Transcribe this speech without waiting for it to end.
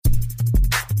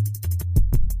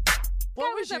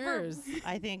was yours?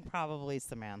 I think probably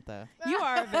Samantha. You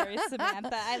are very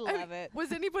Samantha. I love it.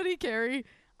 Was anybody Carrie?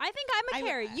 I think I'm a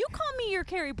Carrie. You call me your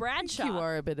Carrie Bradshaw. You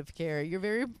are a bit of Carrie. You're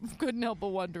very couldn't help but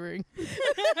wondering.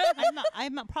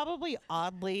 I'm probably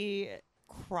oddly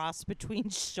cross between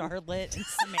Charlotte and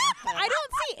Samantha. I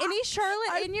don't see any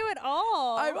Charlotte in you at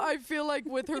all. I feel like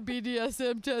with her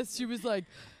BDSM test, she was like,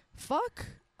 "Fuck,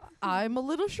 I'm a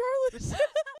little Charlotte."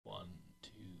 1, 2,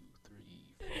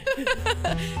 3,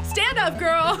 4. Stand up,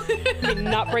 girl.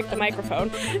 Not break the microphone.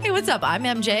 Hey, what's up? I'm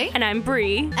MJ. And I'm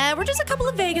Bree. And we're just a couple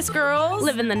of Vegas girls.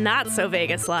 Living the not so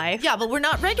Vegas life. Yeah, but we're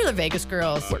not regular Vegas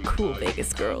girls. We're cool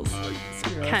Vegas girls.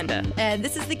 Kinda. And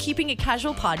this is the Keeping It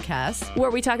Casual podcast. Where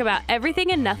we talk about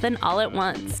everything and nothing all at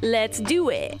once. Let's do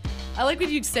it. I like when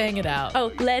you saying it out.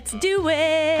 Oh, let's do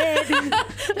it.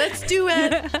 Let's do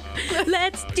it.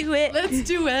 Let's do it. Let's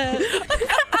do it.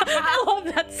 I love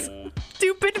that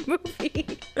stupid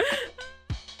movie.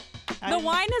 The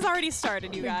wine has already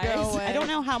started, you guys. I don't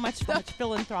know how much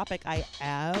philanthropic I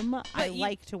am. I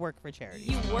like to work for charity.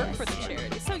 You work for the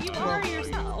charity, so you are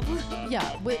yourself.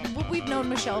 Yeah, we've known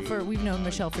Michelle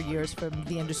for years from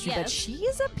the industry, but Yes. she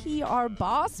is a PR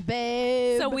boss,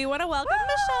 babe. So we want to welcome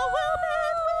Michelle Wilmoth.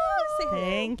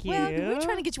 Thank you. Well, we're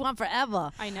trying to get you on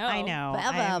forever. I know. I know.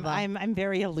 Forever. I'm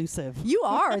very elusive. You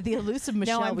are the elusive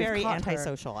Michelle. No, I'm We've very caught her.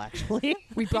 antisocial, actually.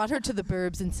 We brought her to the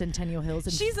Burbs in Centennial Hills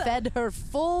and She's fed her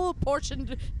full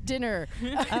portioned dinner.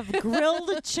 Of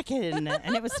grilled chicken,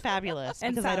 and it was fabulous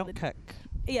And because I don't salad. cook.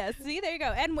 Yeah, see, there you go.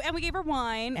 And we gave her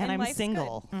wine. And I'm life's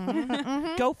single.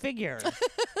 Go figure. good.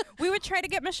 We would try to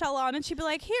get Michelle on, and she'd be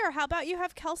like, here, how about you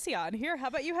have Kelsey on? Here, how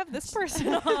about you have this person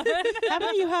on? How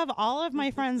about you have all of my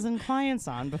friends and clients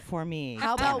on before me?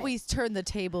 How about we turn the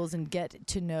tables and get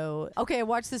to know? Okay, I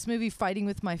watched this movie, Fighting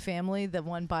with My Family, the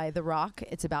one by The Rock.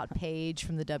 It's about Paige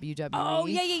from the WWE. Oh,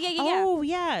 yeah. Oh,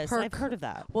 yes. Her I've heard of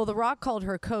that. Well, The Rock called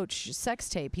her coach Sex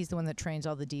Tape. He's the one that trains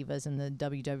all the divas and the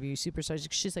WWE superstars.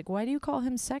 She's like, why do you call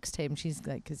him Sex Tape? And she's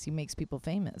like, because he makes people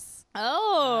famous.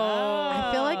 Oh.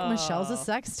 I feel like Michelle's a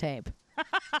sex tape.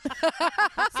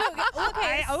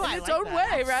 Okay. In its own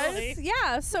way, right?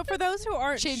 Yeah, so for those who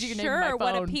aren't Changing your name to my sure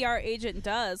what a phone. PR agent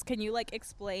does, can you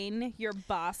explain your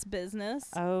boss business?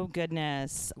 Oh,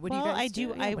 goodness. What do you well, guys I do?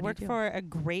 do. Yeah, I what do work you do? for a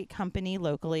great company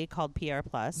locally called PR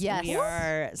Plus. Yes. We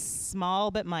are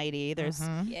small but mighty. There's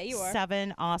Yeah, you are.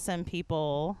 7 awesome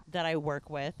people that I work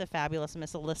with. The fabulous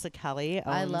Miss Alyssa Kelly owns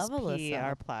I love Alyssa.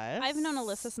 PR Plus. I've known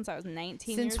Alyssa since I was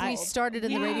 19 Since years we old. started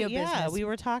in the radio business. Yeah, we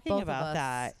were talking both of about us.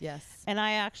 that. Yes. And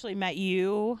I actually met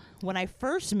you when I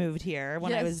first moved here,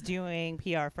 when I Yes. was doing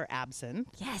PR for Absinthe.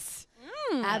 Yes.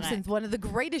 Absinthe, one of the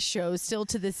greatest shows still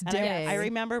to this day. I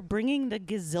remember bringing the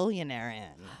gazillionaire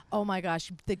in. Oh my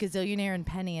gosh, the Gazillionaire and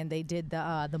Penny, and they did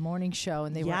the morning show,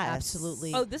 and they were Yes.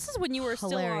 absolutely Oh, this is when you were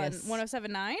hilarious. still on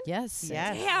 107.9? yes,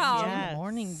 Yes. Damn. Yes.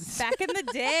 mornings. Back in the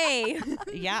day.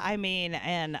 Yeah, I mean,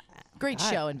 and Great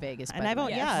God. show in Vegas. and by I've the o-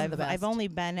 way. yeah, One of the I've best. only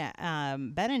been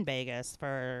in Vegas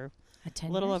for a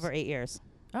 10 little years? over 8 years.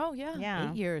 Oh yeah,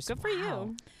 Yeah. 8 years. Good for Wow.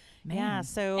 you. Man. Yeah,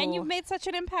 so And you've made such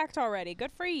an impact already.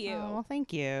 Good for you. Oh, well,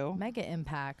 thank you. Mega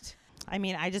impact I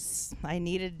mean, I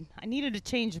needed a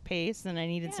change of pace, and I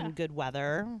needed some good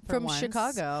weather for from once.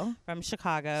 Chicago. From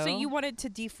Chicago. So you wanted to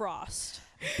defrost.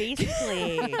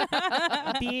 basically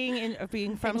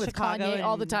being from with Chicago Kanye and,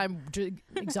 all the time,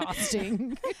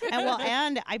 exhausting.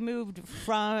 and I moved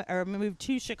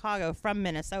to Chicago from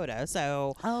Minnesota.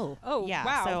 So Oh, yeah,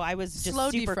 wow. so I was just Slow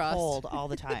super defrost. cold all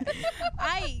the time.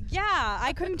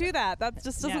 I couldn't do that. That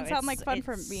just doesn't No, sound like fun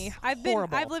for it's me.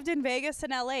 horrible. I've lived in Vegas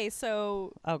and LA,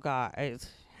 so Oh God,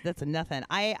 that's nothing.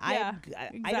 I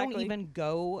don't exactly. even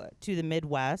go to the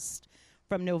Midwest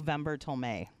from November till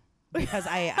May because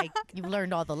I You've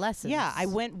learned all the lessons. yeah, I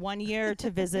went 1 year to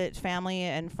visit family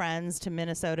and friends to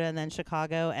Minnesota and then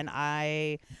Chicago, and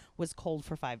I was cold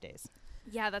for 5 days.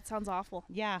 yeah, that sounds awful.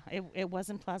 Yeah, it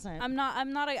wasn't pleasant. I'm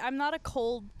not a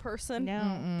cold person.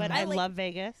 no, but I I like- love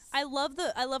Vegas. I love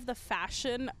the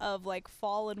fashion of like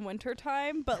fall and winter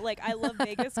time, but like I love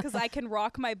Vegas because I can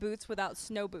rock my boots without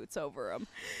snow boots over them.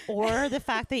 Or the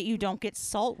fact that you don't get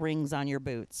salt rings on your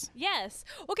boots. Yes.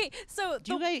 Okay. So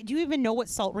Do you even know what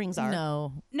salt rings are?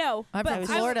 No, no, I'm but from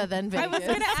Florida, then Vegas. I was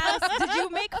gonna ask, did you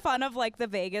make fun of like the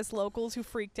Vegas locals who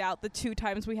freaked out the 2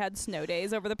 times we had snow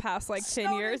days over the past like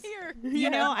 10 years? You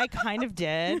know, I kind of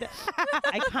did.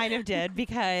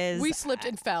 Because We slipped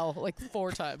and fell like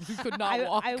 4 times. We could not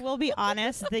walk. I will be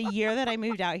honest. The year that I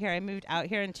moved out here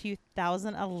in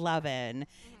 2011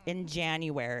 in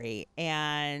January,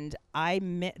 and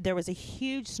there was a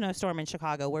huge snowstorm in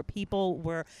Chicago where people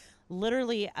were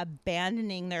literally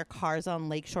abandoning their cars on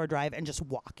Lakeshore Drive and just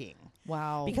walking.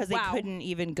 Wow. because they Wow. couldn't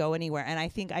even go anywhere. And I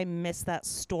think I missed that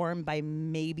storm by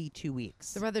maybe 2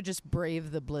 weeks. I'd rather just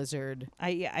brave the blizzard.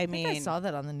 I I mean, saw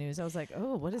that on the news. I was like,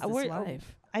 oh, what is this we're-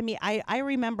 life? I mean, I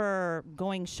remember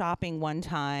going shopping one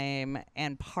time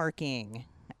and parking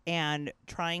and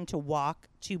trying to walk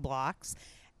 2 blocks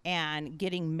and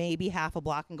getting maybe half a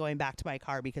block and going back to my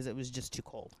car because it was just too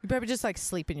cold. You probably just like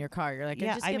sleep in your car. You're like,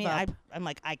 Yeah, just I give mean, up. I'm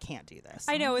like, I can't do this.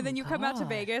 I know, and then Oh, you come out to God.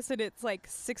 Vegas and it's like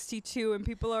 62 and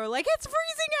people are like, it's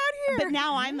freezing out here. But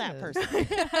now I'm that Yes. person.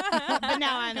 But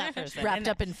now I'm that person. Wrapped And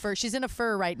up in fur. She's in a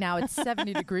fur right now. It's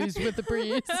 70 degrees with the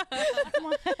breeze.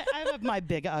 I have my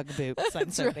big Ugg boots. I'm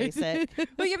so right. basic.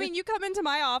 But I mean, you come into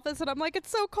my office and I'm like, it's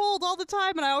so cold all the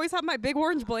time, and I always have my big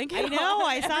orange blanket. I know, on.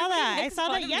 I saw Everybody that. I makes saw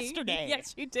fun that of me. yesterday.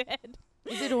 Yes, you did.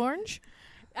 Is it orange?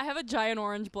 I have a giant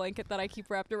orange blanket that I keep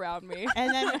wrapped around me.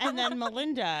 And then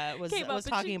Melinda was Came up and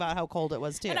talking she- about how cold it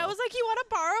was too. And I was like, you want to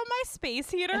borrow my space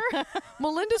heater?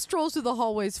 Melinda strolls through the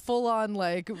hallways full on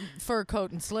like fur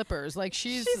coat and slippers. Like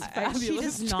she's she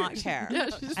fabulous. does not care. Yeah,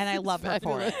 she's And I love her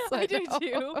for it. fabulous. I do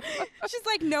know. too. She's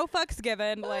like, no fucks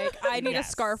given. Like, I need Yes.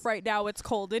 a scarf right now. It's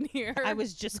cold in here. I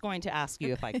was just going to ask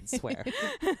you if I could swear.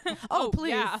 Oh, please.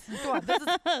 yeah. Go on.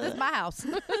 This is my house.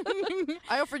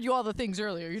 I offered you all the things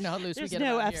earlier. You know how loose There's we get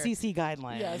no around here. FCC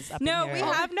guidelines. Yes. up in No, here. we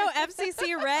have no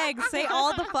FCC regs. Say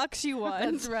all the fucks you want.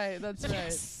 That's right. That's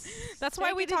right. That's why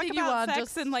Take we talk anything you about want, sex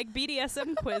just- and like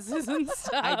BDSM quizzes and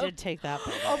stuff. I did take that.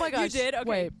 Oh my gosh. did? Okay.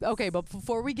 Wait. Okay, but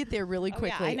before we get there really Oh,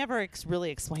 quickly. yeah, I never really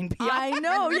explained PR. I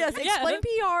know, yes. Yeah. Explain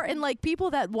PR and like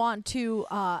people that want to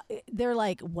they're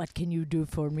like, what can you do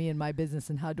for me in my business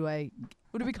and how do I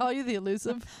what do we call you? The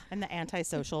elusive? I'm the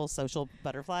antisocial social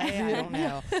butterfly. I don't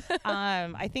know.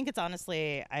 I think it's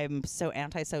honestly, I'm so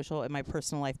antisocial in my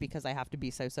personal life because I have to be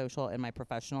so social in my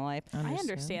professional life. I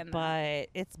understand that.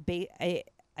 But it's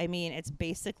I mean, it's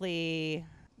basically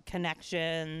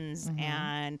connections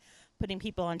and putting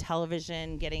people on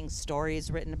television, getting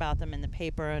stories written about them in the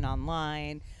paper and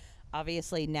online.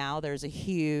 Obviously, now there's a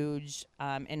huge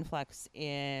influx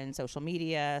in social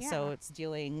media, so Yeah. it's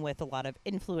dealing with a lot of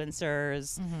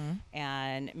influencers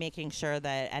and making sure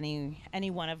that any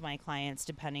one of my clients,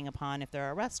 depending upon if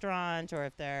they're a restaurant or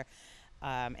if they're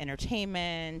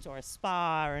entertainment or a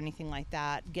spa or anything like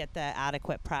that, get the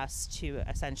adequate press to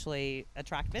essentially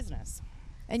attract business.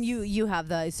 And you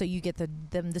have so you get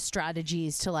the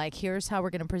strategies to like, here's how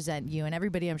we're going to present you, and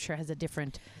everybody I'm sure has a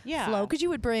different flow, because you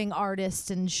would bring artists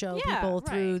and show Yeah, people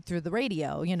through right. the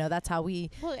radio. You know, that's how we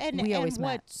always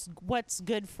met. what's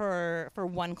good for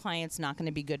one client's not going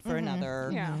to be good for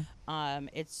another. Yeah.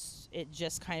 It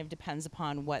just kind of depends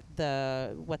upon what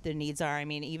the needs are. I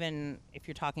mean, even if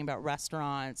you're talking about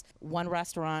restaurants, one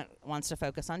restaurant wants to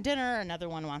focus on dinner, another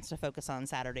one wants to focus on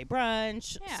Saturday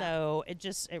brunch. Yeah. So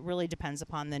it really depends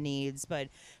upon the needs. But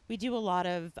we do a lot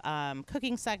of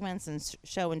cooking segments and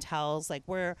show and tells. Like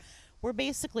we're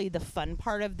basically the fun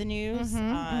part of the news.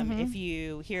 If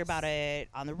you hear about it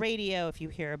on the radio, if you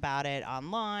hear about it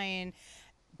online,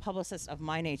 publicists of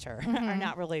my nature are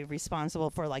not really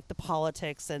responsible for like the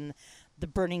politics and the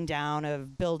burning down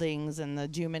of buildings and the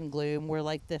doom and gloom. We're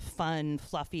like the fun,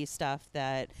 fluffy stuff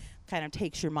that kind of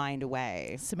takes your mind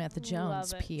away. Samantha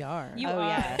Jones, Love it. PR. You oh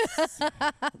are. yes,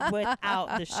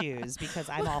 without the shoes, because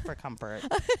I'm all for comfort.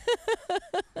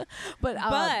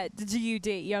 But do you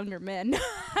date younger men?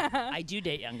 I do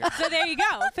date younger. So there you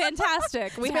go.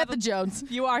 Fantastic. We have Samantha Jones.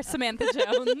 You are Samantha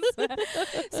Jones.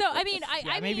 So I mean,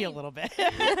 I maybe a mean, little bit.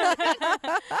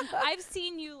 I've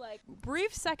seen you like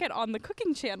brief second on the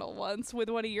cooking channel once with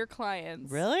one of your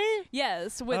clients. Really?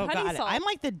 Yes, with Oh honey God, salt. I'm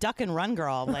like the duck and run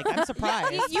girl. Like I'm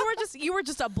surprised. you were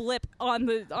just a blip on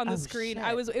the Oh, screen.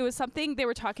 shit. It was something they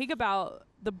were talking about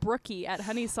the brookie at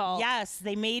Honey Salt. Yes,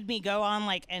 they made me go on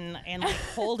like and like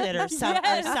hold it or, or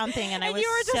Yes. something, and I And was you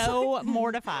were just so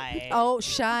mortified. Oh,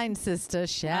 shine, sister,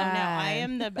 shine.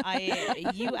 Oh, no, I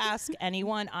am you ask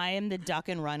anyone, I am the duck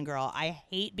and run girl. I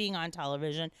hate being on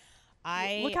television.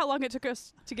 Look how long it took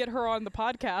us to get her on the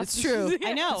podcast. It's true.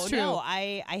 I know. It's true. No,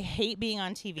 I hate being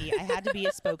on TV. I had to be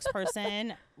a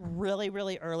spokesperson really,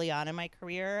 really early on in my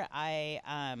career.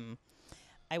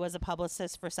 I was a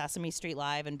publicist for Sesame Street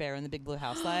Live and Bear in the Big Blue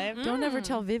House Live. Don't ever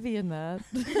tell Vivian that.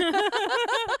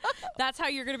 That's how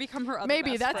you're going to become her other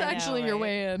Maybe best that's friend. actually know, your right?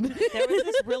 way in. There was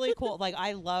this really cool, like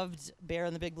I loved Bear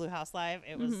in the Big Blue House Live.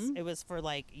 It was for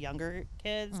like younger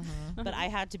kids, but I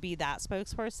had to be that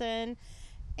spokesperson,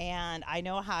 and I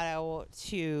know how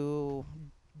to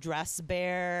dress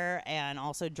Bear and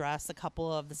also dress a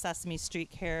couple of the Sesame Street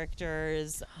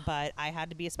characters, but I had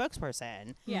to be a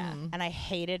spokesperson. Yeah. And I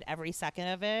hated every second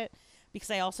of it because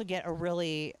I also get a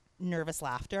really nervous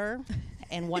laughter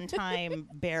And one time,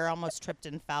 Bear almost tripped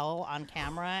and fell on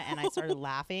camera, and I started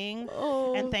laughing.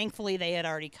 And thankfully, they had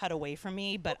already cut away from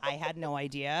me, but I had no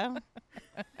idea.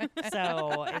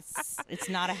 So it's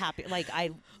not a happy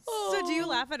So do you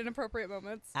laugh at inappropriate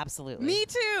moments? absolutely. Me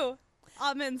too.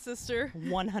 Amen, sister.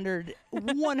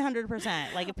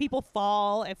 100%. Like if people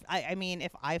fall, if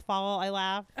I fall, I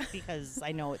laugh because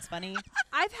I know it's funny.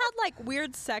 I've had like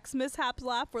weird sex mishaps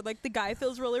laugh where like the guy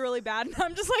feels really, really bad, and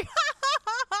I'm just like,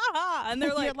 and they're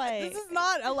You're like, this is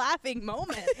not a laughing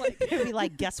moment. Like, You'd be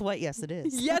like, guess what? Yes, it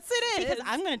is. yes, it is. Because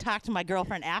I'm going to talk to my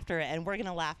girlfriend after it, and we're going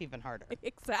to laugh even harder.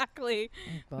 Exactly.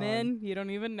 Men, you don't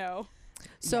even know.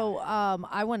 So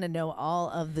I want to know all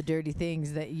of the dirty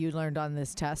things that you learned on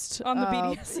this test. On the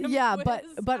BDSM yeah, quiz.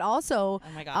 but also,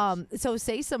 Oh my gosh. so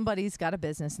say somebody's got a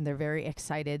business and they're very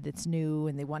excited, it's new,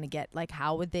 and they want to get like,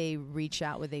 how would they reach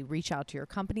out? Would they reach out to your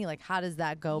company? Like, how does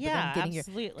that go? Yeah, but then getting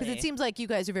absolutely. because it seems like you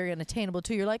guys are very unattainable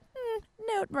too. You're like,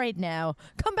 no, right now.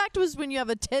 Come back to us when you have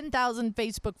a 10,000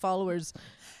 Facebook followers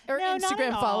or No, not Instagram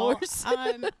at all. followers.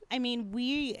 I mean,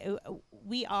 we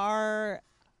are.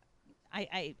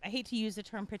 I hate to use the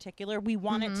term particular. We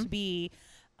want it to be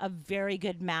a very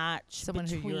good match Someone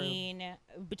who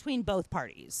between both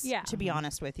parties. Yeah. To be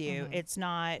honest with you, it's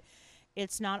not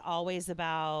always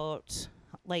about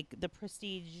like the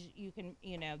prestige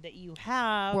that you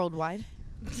have. Worldwide.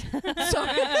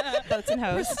 Boats and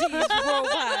hoes. Prestige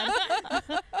worldwide.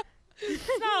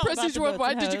 Prestige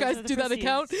Worldwide. Did you guys do that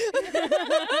account?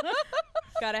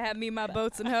 Gotta have me my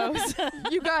boats and hoes.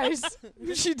 You guys,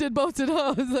 she did boats and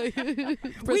hoes. Like, We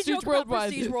Prestige joke about Worldwide.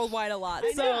 Prestige Worldwide a lot,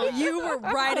 so you were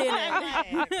right in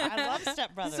it. I love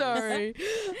Step Brothers. Sorry.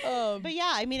 But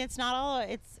yeah, I mean, it's not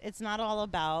all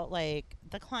about like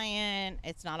the client.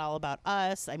 It's not all about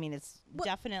us. I mean, it's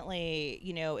definitely,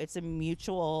 it's a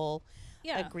mutual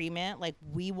agreement. Like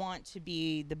we want to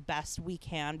be the best we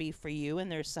can be for you.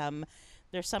 And there's some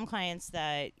clients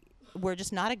that we're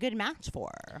just not a good match for.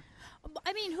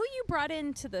 I mean, who you brought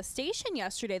into the station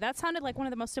yesterday? That sounded like one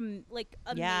of the most amazing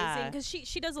because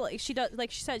she does like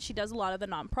she said she does a lot of the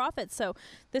nonprofits. So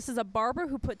this is a barber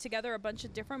who put together a bunch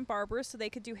of different barbers so they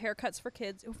could do haircuts for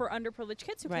kids, for underprivileged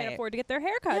kids who can't afford to get their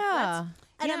haircuts. Yeah.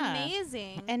 That's an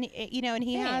amazing. And and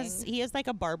he has like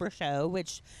a barber show,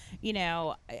 which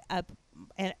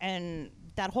and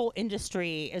that whole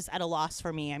industry is at a loss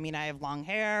for me. I mean, I have long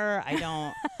hair. I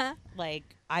don't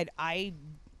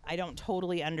I don't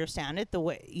totally understand it the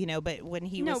way, but when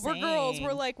he was we're saying, girls.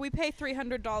 We're like, we pay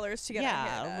 $300 to get our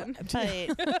hair done.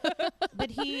 but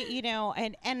he,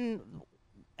 and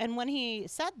when he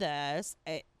said this,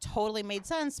 it totally made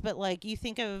sense. But like, you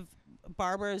think of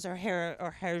barbers or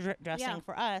hairdressing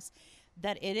for us,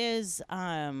 that it is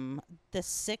the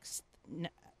sixth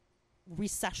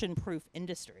recession-proof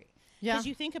industry. Yeah. Because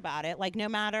you think about it, like no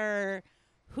matter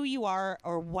who you are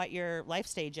or what your life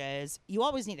stage is, you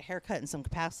always need a haircut in some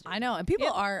capacity. I know, and people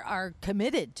are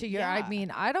committed to your. I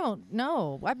mean, I don't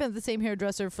know. I've been the same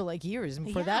hairdresser for like years, and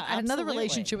for that, I had another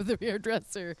relationship with a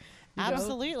hairdresser.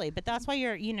 Absolutely, but that's why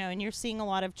you're, and you're seeing a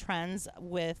lot of trends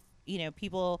with,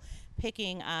 people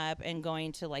picking up and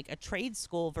going to like a trade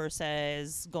school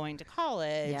versus going to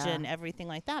college and everything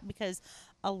like that, because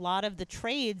a lot of the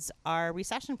trades are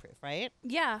recession proof, right?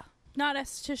 Yeah. Not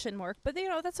esthetician work, but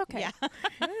that's okay. Yeah.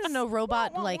 No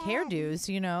robot like hairdos,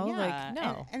 like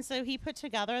no. And so he put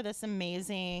together this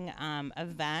amazing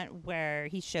event where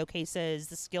he showcases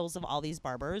the skills of all these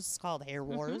barbers. It's called Hair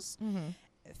Wars.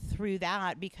 Through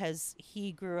that, because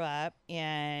he grew up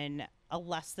in a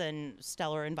less than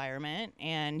stellar environment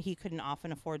and he couldn't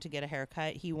often afford to get a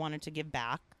haircut. He wanted to give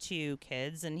back to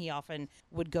kids, and he often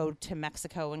would go to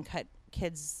Mexico and cut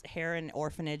kids' hair in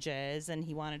orphanages, and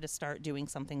he wanted to start doing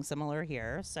something similar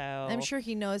here. So I'm sure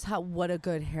he knows what a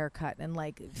good haircut and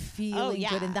like feeling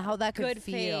good and how that could good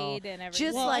feel. fade and everything.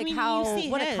 Just Well, like I mean, how you see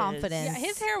what his. a confidence. Yeah,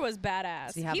 his hair was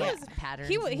badass. He had He like was patterns.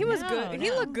 he was No, good. He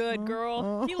no. looked good,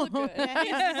 girl. He looked good. Yeah,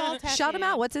 he's all Shout him tattooed.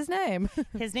 out. What's his name?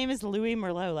 His name is Louis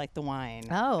Merlot, like the wine.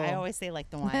 Oh. I always say like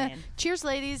the wine. Cheers,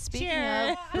 ladies. Speaking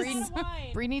Cheers. of,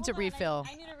 Bree needs a refill.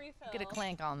 I need a refill. Get a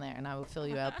clank on there, and I will fill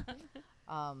you up.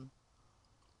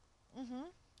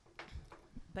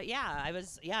 But yeah,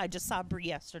 I just saw Bree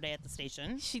yesterday at the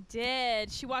station. She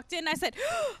did. She walked in and I said,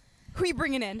 who are you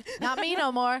bringing in? Not me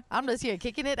no more. I'm just here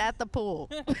kicking it at the pool.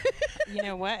 You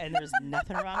know what? And there's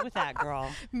nothing wrong with that, girl.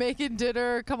 Making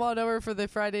dinner. Come on over for the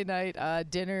Friday night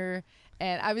dinner.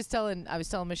 And I was telling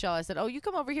Michelle, I said, "Oh, you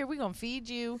come over here. We're gonna feed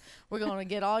you. We're gonna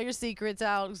get all your secrets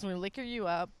out. We're gonna liquor you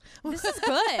up." This is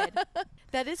good.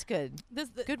 That is good.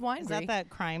 Good wine. Is that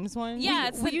Crimes one?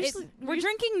 Yeah, we're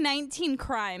drinking 19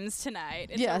 Crimes tonight.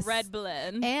 It's Yes. a red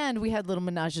blend. And we had little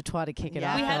menage a trois to kick it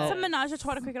Yeah. off. We had though. some menage a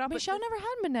trois to kick it off. Michelle never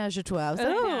had menage a trois. I was like,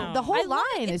 know. the whole I love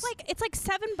line it. is It's like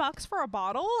 $7 for a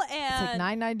bottle, and it's like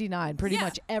 $9.99. Pretty Yeah.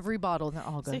 much every bottle. And they're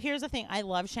all good. So here's the thing. I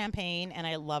love champagne and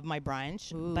I love my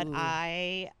brunch, but Ooh.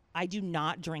 I do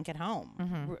not drink at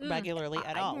home regularly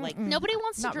at all. Like nobody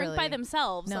wants to Not drink by really.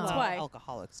 themselves. No. That's well, why.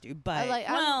 alcoholics do, but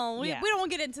Well, yeah. we don't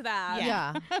get into that.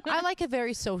 yeah. I like a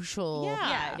very social.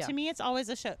 yeah, Yeah. to me it's always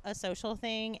a social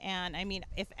thing. And I mean,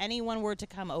 if anyone were to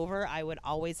come over, I would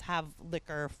always have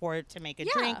liquor for it to make a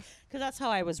drink, because that's how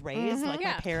I was raised. Like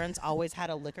Yeah. my parents always had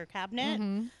a liquor cabinet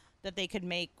that they could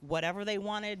make whatever they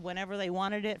wanted whenever they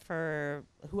wanted it for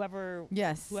whoever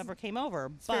Yes. came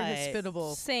over. It's very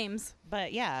hospitable. Sames.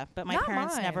 But my Not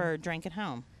parents mine. never drank at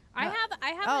home. I have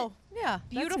Oh, yeah.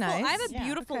 beautiful. That's nice. I have a Yeah.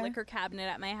 beautiful Okay. liquor cabinet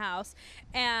at my house,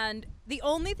 and the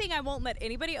only thing I won't let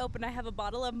anybody open, I have a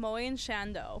bottle of Moët and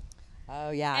Chandon.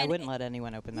 Oh yeah, I And wouldn't let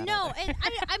anyone open that. No, either. and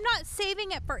I'm not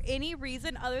saving it for any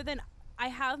reason other than I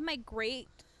have my great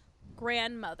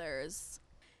grandmother's.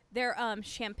 They're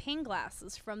champagne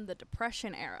glasses from the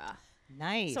Depression era.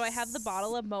 Nice. So I have the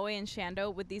bottle of Moët and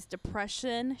Chandon with these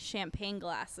Depression champagne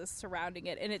glasses surrounding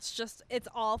it, and it's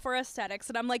all for aesthetics.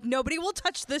 And I'm like, nobody will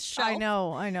touch this shelf. I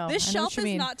know. This I know what shelf you is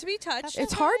mean. not to be touched.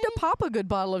 It's hard to pop a good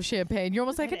bottle of champagne. You're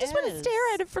almost like, I It just want to is.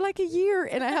 stare at it for like a year.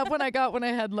 And I have one I got when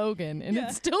I had Logan, and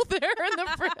it's still there in the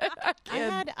fridge.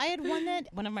 I had one that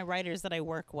one of my writers that I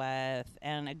work with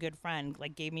and a good friend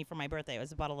like gave me for my birthday. It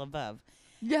was a bottle of Veuve.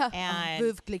 Yeah. And-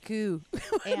 Veuve Clicquot.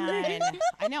 And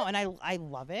I know, and I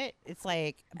love it. It's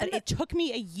like, but it took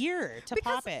me a year to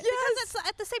pop it. Because it's,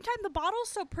 at the same time, the bottle's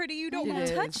so pretty, you don't It want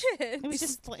to is. touch it. It was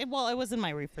just it was in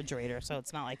my refrigerator, so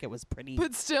it's not like it was pretty.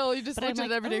 But still, you just But looked I'm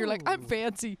at it every day. You're like, like, I'm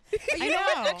fancy. I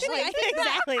know. Actually, Like, I think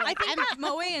exactly. that, Like, I think I'm- that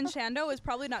Moët and Chandon is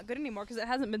probably not good anymore because it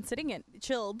hasn't been sitting in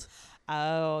chilled.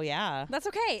 Oh yeah. That's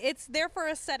okay. It's there for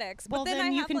aesthetics. Well, but then, then I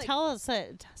you have, can like, tell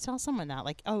someone that,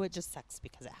 like, oh, it just sucks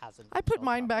because it hasn't. I put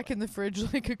mine back in the fridge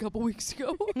like a couple weeks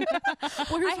ago. Well,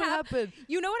 here's what happened.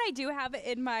 You know what I do have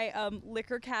in my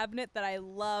liquor cabinet that I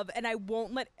love, and I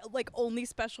won't let only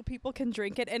special people can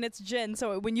drink it, and it's gin.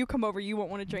 So when you come over, you won't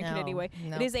want to drink it No, anyway.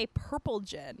 no. It is a purple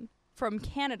gin from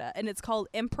Canada, and it's called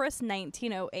Empress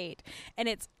 1908, and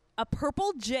it's a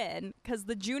purple gin because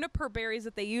the juniper berries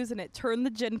that they use in it turn the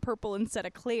gin purple instead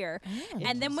of clear.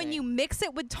 And then when you mix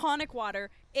it with tonic water,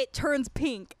 it turns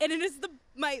pink, and it is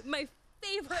my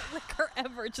favorite liquor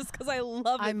ever just because I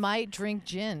love it. I might drink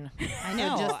gin. I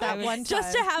know. Just that one time.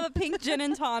 just to have a pink gin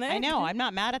and tonic. I know. I'm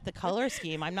not mad at the color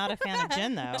scheme. I'm not a fan of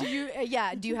gin though. Do you?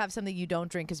 Do you have something you don't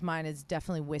drink? Because mine is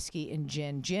definitely whiskey and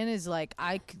gin. Gin is like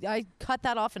I cut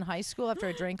that off in high school after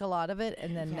I drank a lot of it,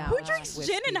 and then now Who it's drinks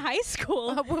whiskey. gin in high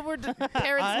school? When we're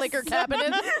parents' Us. liquor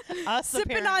cabinet Us the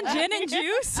Sipping on parents. gin and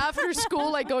juice? after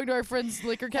school, like going to our friend's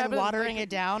liquor And cabinet, watering it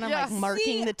down and Yeah. like marking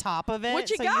See, the top of it. What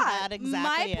you so got? You had exactly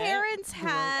My it. parents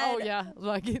had. Oh yeah,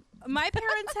 like it. My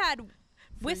parents had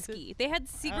whiskey. They had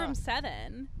Seagram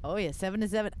 7. Oh yeah, 7 and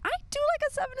 7. I do like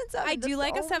a 7 and 7. I do That's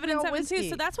like the a 7 only and real 7 too. whiskey.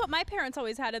 So that's what my parents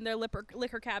always had in their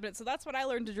liquor cabinet. So that's what I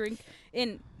learned to drink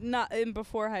not in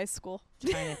before high school.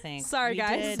 Trying to think. Sorry, We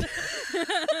guys.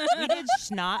 we did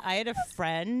schnatt. I had a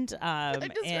friend. I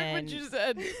just heard what you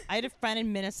said. I had a friend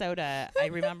in Minnesota. I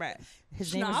remember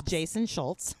his name was Schnapps? Jason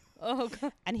Schultz, Oh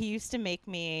god. and he used to make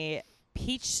me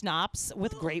peach schnapps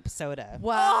with grape soda.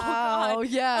 Wow. God.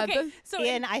 Yeah. Okay, so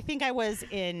And I think I was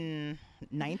in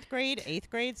 9th grade, 8th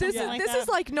grade, This something is like this that. is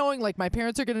like knowing like my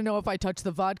parents are gonna know if I touch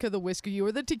the vodka, the whiskey,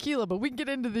 or the tequila, but we can get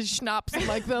into the schnapps and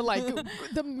like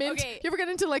the mint. Okay. You ever get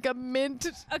into like a mint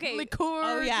Okay. liqueur?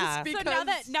 Oh, yeah. just So now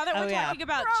because- that Oh, we're yeah. talking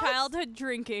about Gross. childhood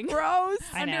drinking, gross.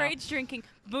 I know. underage drinking,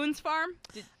 Boone's Farm.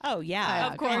 Oh yeah,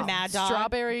 Of course. And Mad Dog.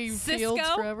 Strawberry Fields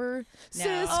Cisco? Forever. No.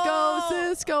 Cisco, Oh.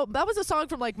 Cisco. That was a song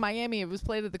from like Miami. It was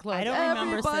played at the club. I don't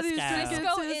remember Everybody's Cisco. drinking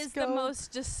Cisco is the Cisco.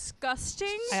 most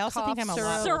disgusting, I also think I'm a Cough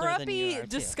lot syrup. older than you syrupy, are, too.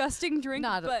 disgusting drink.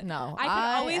 Not- but no, I can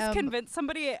I always am- convince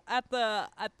somebody at the.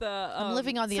 I'm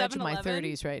living on the edge of my 7-Eleven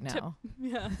 30s right now.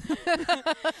 Yeah.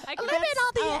 I can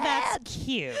Oh, that's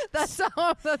cute. That's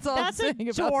all. That's all. That's I'm saying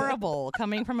about that. adorable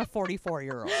coming from a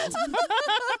 44-year-old.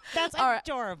 That's All right,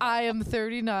 adorable. I am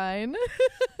 39.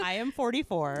 I am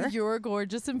 44. You're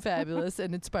gorgeous and fabulous,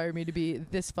 and inspire me to be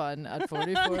this fun at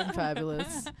 44 and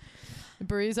fabulous.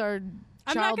 Bree's our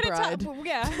I'm Child not gonna bride.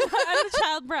 Yeah, I'm the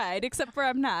child bride, except for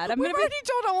I'm not. We've already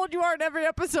told how old you are in every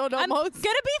episode I'm almost.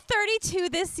 gonna be 32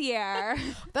 this year.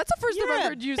 That's the first You're time I've a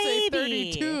heard you say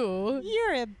baby. 32.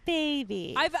 You're a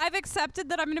baby. I've accepted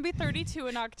that I'm gonna be 32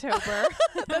 in October.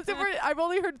 That's the first, I've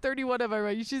only heard 31. Am I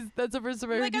right? That's the first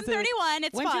time I heard Like you I'm say 31.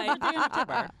 It's When's your fine. birthday in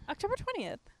October? October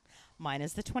 20th. Mine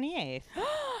is the 28th.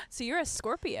 So you're a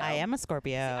Scorpio. I am a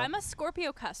Scorpio. I'm a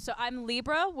Scorpio cusp. So I'm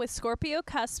Libra with Scorpio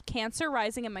cusp, Cancer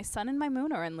rising, and my sun and my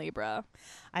moon are in Libra.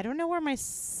 I don't know where my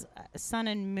sun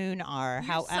and moon are. Your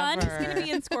However, sun is going to be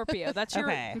in Scorpio. That's your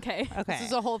Okay. okay. Okay. This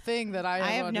is a whole thing that I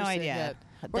have don't no understand idea. yet.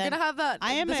 We're Then gonna have that.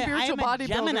 I am the spiritual a bodybuilder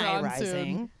Gemini on rising.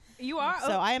 soon. You are.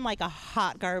 So I am like a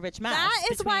hot garbage mess. That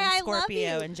is between why I love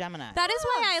Scorpio you. and Gemini. That is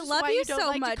why I This is love why you don't so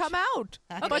like much. to come out.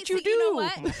 Okay, But you so do. You know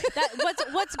what?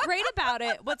 What's great about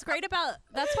it? What's great about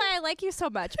that's why I like you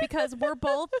so much because we're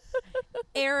both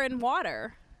air and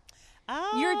water.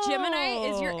 Oh. Your Gemini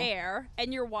is your air,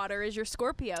 and your water is your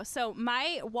Scorpio. So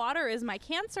my water is my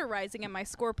Cancer rising and my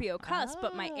Scorpio cusp,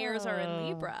 but my airs are in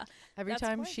Libra. Every That's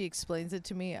time why. she explains it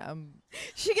to me,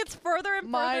 She gets further and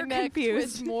my further neck confused.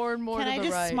 twists more and more Can to I the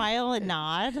just right. smile and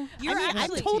nod? You're I'm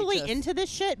actually- totally Teach us. into this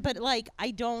shit, but like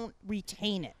I don't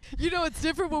retain it. You know, it's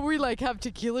different when we like have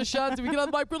tequila shots and we get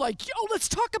on the mic. We're like, yo, let's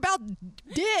talk about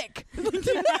dick. Seriously,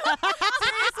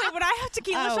 when I have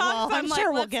tequila Oh, shots, well, I'm I'm like,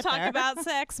 sure we'll let's get talk there. about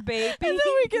sex, baby. And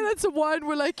then we get on some wine.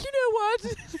 We're like, you know what?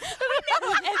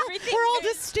 Everything We're all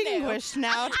is distinguished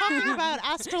now, talking about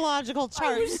astrological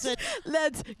charts. and-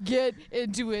 Let's get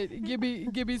into it. Give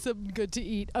me something good to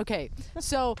eat. Okay,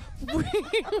 so People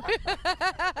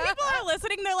are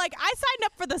listening. They're like, I signed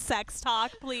up for the sex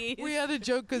talk, please. we had a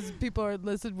joke because people are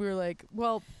listening. We were like,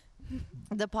 well,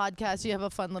 the podcast, you have a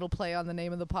fun little play on the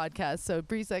name of the podcast. So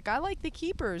Bree's like, I like the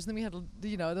keepers. And then we had,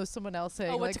 there was someone else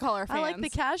saying, Oh, what like, to call our I like the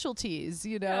fans. casualties,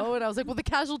 Yeah. And I was like, well, the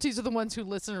casualties are the ones who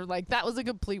listen are like, that was a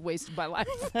complete waste of my life.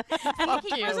 Fuck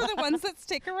you. Keepers are the ones that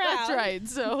stick around. That's right.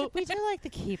 So, we do like the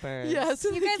keepers. yes.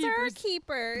 You the guys are our keepers.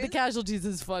 keepers. The casualties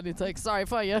is fun. It's like, sorry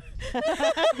for you. Be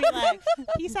like,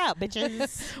 peace out,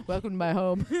 bitches. Welcome to my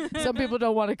home. Some people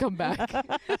don't want to come back.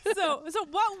 so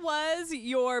what was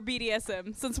your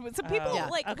BDSM? Since some people Yeah.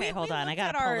 like Okay, we hold on. I looked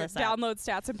gotta at pull our this up. download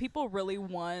stats, and people really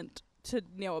want to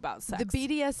know about sex. The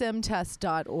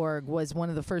BDSMtest.org was one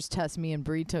of the first tests me and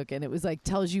Bree took, and it was like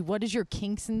tells you what is your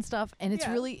kinks and stuff, and it's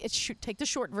Yeah. really take the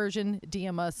short version,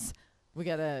 DM us. We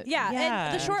gotta yeah,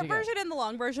 Yeah. and the short You got- version and the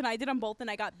long version, I did them both,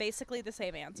 and I got basically the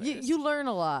same answers. you learn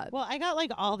a lot. Well, I got like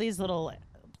all these little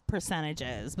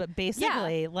percentages, but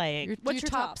basically like What's your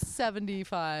top?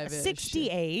 75?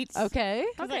 68. Okay.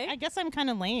 'Cause Okay. I guess I'm kind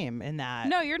of lame in that.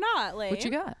 No, you're not. Like, What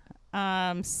you got?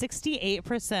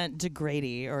 68%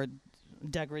 degrady or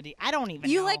degradee. I don't even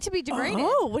know. You like to be degraded.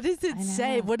 Oh, what does it I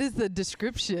say? know. What is the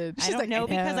description? I don't know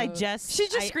because I know. just She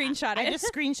just screenshotted I it.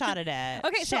 just screenshotted it.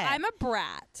 Okay, so Shit. I'm a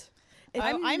brat. Oh,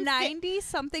 I'm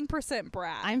 90-something%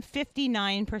 brat. I'm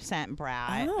 59%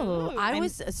 brat. Oh, Ooh. I I'm-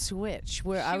 was a switch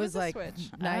where I was was a like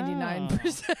switch.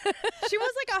 99%. She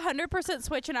was like 100%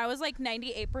 switch, and I was like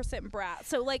 98% brat.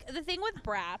 So like the thing with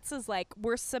brats is like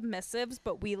we're submissives,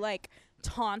 but we like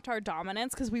taunt our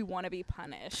dominance because we want to be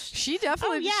punished. She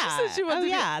definitely. Oh yeah. She said she wanted oh to be-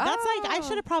 yeah. That's like I Oh.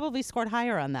 should have probably scored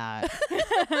higher on that.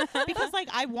 Because like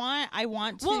I want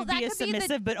to Well, that be a could be the-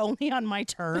 submissive, but only on my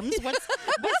terms. What's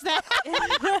that?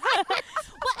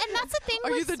 Well, and that's the thing.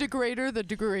 Are you with the degrader, the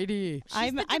degradee?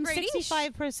 I'm the degradee.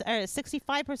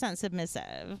 65%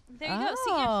 submissive. There you go.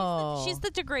 See, Oh. she's the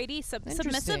degradee. Submissives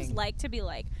Interesting. like to be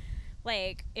like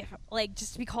if like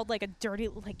just to be called like a dirty,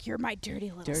 like you're my dirty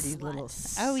little Dirty slut. little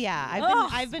Oh yeah, Ugh.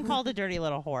 I've been called a dirty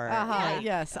little whore. Uh-huh.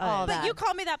 Yes. All But that. you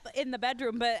call me that in the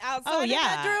bedroom, but outside Oh, the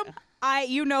yeah. bedroom,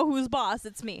 you know who's boss.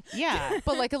 It's me. Yeah.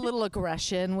 but like a little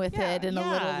aggression with it, and a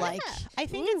little Yeah. like, I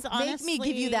think it's honestly make me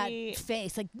give you that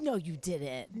face. Like, no, you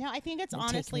didn't. No, I think it's Don't take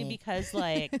honestly me. because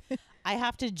like I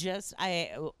have to just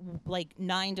like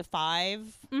 9 to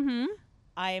 5. Mm-hmm.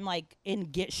 I am like in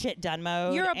get shit done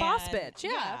mode. You're a boss and- bitch,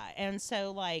 yeah. And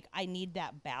so like I need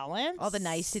that balance. All the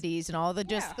niceties and all the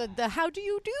just Yeah. the how do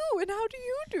you do and how do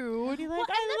you do? And Be like, well,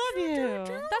 I love you.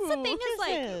 That's the thing is like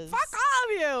Kisses. fuck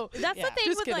all of you. that's Yeah. the thing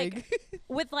Just with kidding. like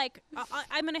with like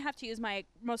I'm gonna have to use my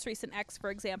most recent ex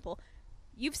for example.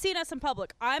 You've seen us in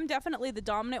public. I'm definitely the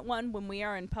dominant one when we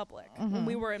are in public. When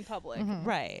we were in public.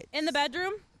 Right. In the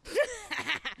bedroom,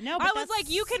 No, but I was like,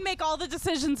 you can make all the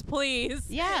decisions, please.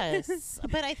 Yes,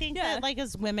 but I think that like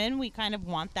as women, we kind of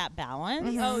want that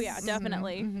balance. Oh yeah,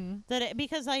 definitely.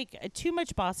 Because like too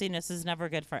much bossiness is never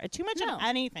good for too much of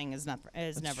anything is never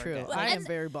True. good. I am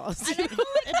very bossy.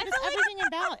 It's everything in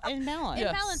balance. In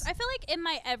Yes. balance. I feel like in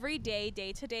my everyday,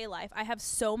 day-to-day life, I have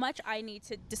so much I need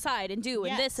to decide and do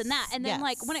and this and that. And then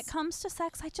like when it comes to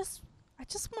sex, I just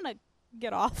want to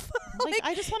get off. Like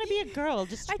I just want to be a girl.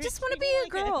 I just want to be a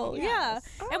girl. Yeah.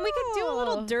 And we could do a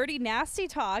little dirty, nasty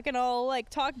talk, and I'll like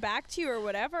talk back to you or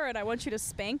whatever, and I want you to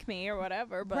spank me or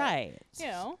whatever. But you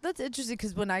know, that's interesting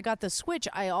because when I got the Switch,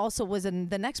 I also was in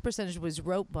the next percentage was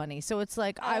rope bunny. So it's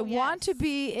like I want to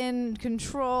be in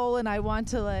control and I want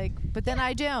to like, but then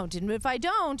I don't. And if I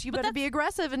don't, you better be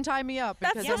aggressive and tie me up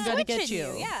because I'm gonna get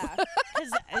you. Yeah.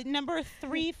 Because number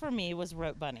 3 for me was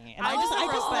rope bunny, and I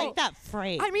just like that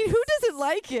phrase. I mean, who doesn't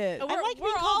like it? I like being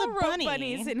we're called all a rope bunny.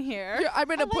 bunnies in here. Here, I'm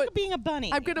gonna I like being a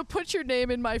bunny. I'm gonna put your name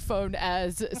in my phone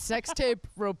as sex tape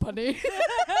rope bunny.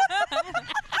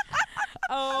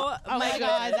 Oh my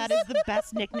God, that is the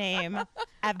best nickname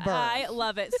ever. I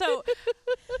love it. So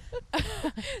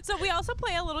we also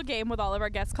play a little game with all of our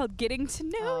guests called Getting to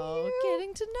Know You.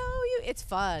 Getting to know you. It's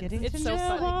fun. It's so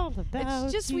funny. All about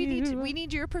It's just you. we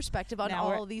need your perspective on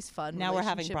Now all these fun. Now we're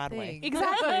having relationship Broadway. things.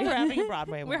 Exactly. We're having a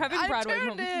Broadway. We're having I'm Broadway tuned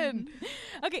moments.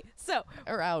 in. Okay, so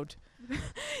Or out.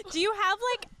 do you have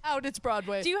like Out. It's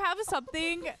Broadway. do you have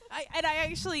something? I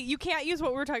actually you can't use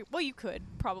what we were talking. Well, you could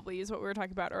probably use what we were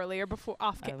talking about earlier before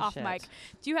off shit. mic.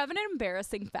 Do you have an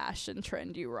embarrassing fashion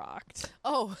trend you rocked?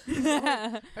 Oh,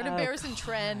 an embarrassing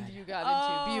trend you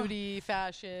got into: beauty,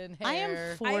 fashion, hair. I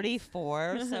am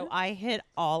 44, so I hit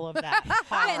all of that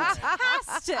hard.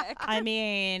 Fantastic. I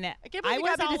mean, I can't believe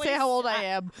you got me to say how old I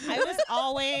am. I was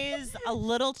always a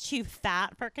little too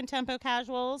fat for contempo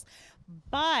casuals,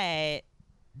 but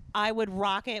I would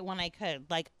rock it when I could.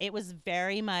 Like, it was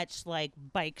very much like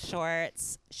bike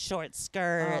shorts, short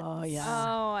skirts. Oh yeah.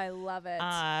 Oh, I love it.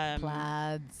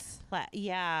 Plaids.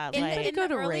 Yeah, in like the go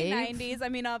to early rave? 90s, I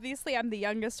mean, obviously I'm the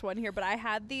youngest one here, but I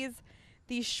had these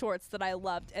shorts that I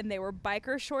loved, and they were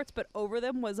biker shorts, but over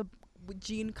them was a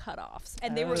jean cutoffs,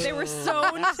 and they were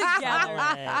sewn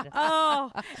together.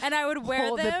 Oh, and I would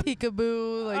wear them. The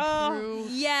peekaboo, like through.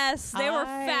 Yes, they were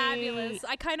fabulous.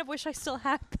 I kind of wish I still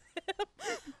had them.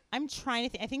 I'm trying to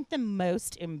think. I think the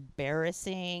most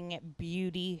embarrassing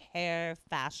beauty, hair,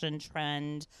 fashion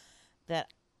trend that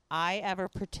I ever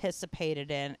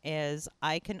participated in is,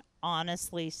 I can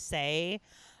honestly say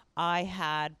I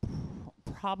had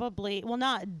probably, well,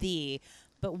 not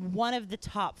but one of the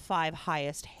top 5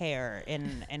 highest hair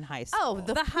in high school. Oh,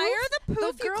 The higher the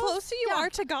poof, the closer you are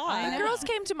to God. The girls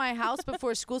came to my house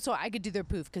before school so I could do their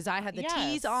poof because I had the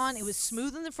tees on. It was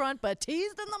smooth in the front, but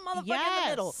teased in the motherfucker in the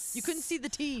middle. You couldn't see the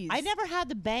tees. I never had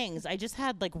the bangs. I just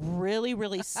had like really,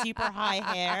 really super high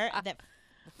hair that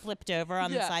flipped over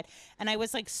on the side, and I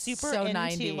was like super So into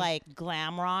 90. like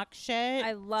glam rock shit.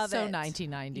 I love so it.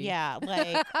 1990. Yeah,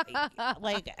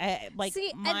 like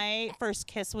See, my first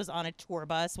kiss was on a tour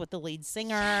bus with the lead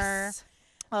singer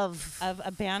of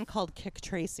a band called Kick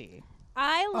Tracy.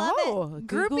 I love it.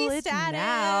 Google Groupie it status.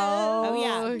 now. Oh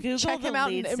yeah, Google Check the him out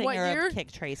lead in what singer year? of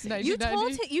Kick Tracy. You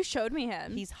 1990? you showed me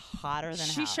him. He's hotter than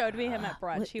She hell. showed me him at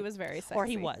brunch. He was very sexy. Or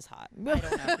he was hot. I don't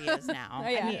know if he is now. Oh,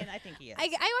 yeah. I mean, I think he is. I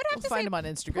would have We'll to find say him on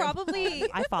Instagram. probably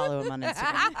I follow him on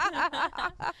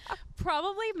Instagram.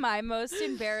 probably my most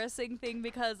embarrassing thing,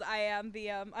 because I am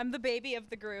I'm the baby of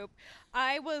the group.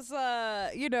 I was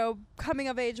coming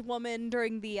of age woman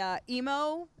during the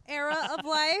emo era of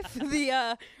life,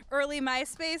 the early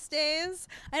MySpace days.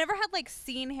 I never had like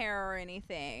scene hair or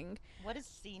anything. What does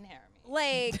scene hair mean?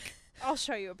 Like, I'll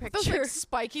show you a Those picture. like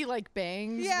spiky like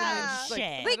bangs. Yeah. Shit.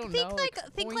 I Like don't think know,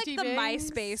 think pointy the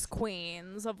bangs. MySpace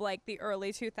queens of like the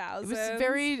early 2000s. It was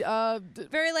very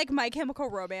very like My Chemical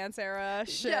Romance era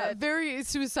shit. yeah, very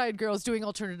Suicide Girls doing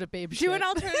alternative babe shit. Doing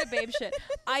alternative babe shit.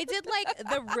 I did like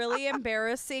the really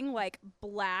embarrassing like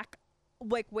black,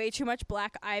 like way too much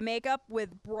black eye makeup with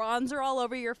bronzer all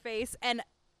over your face, and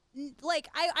like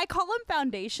I call them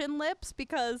foundation lips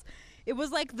because it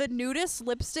was like the nudest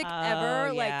lipstick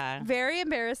ever. yeah. Like very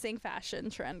embarrassing fashion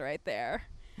trend right there.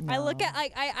 I look at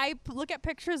I look at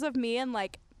pictures of me in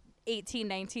like 18,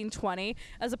 19, 20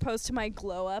 as opposed to my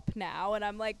glow up now, and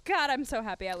I'm like, God, I'm so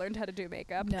happy I learned how to do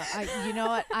makeup. No, you know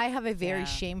what? I have a very Yeah.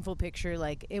 shameful picture.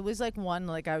 Like it was like one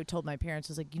like I told my parents,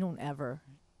 I was like, you don't ever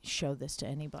show this to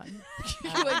anybody.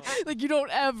 like you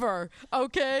don't ever,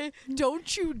 okay?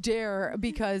 Don't you dare,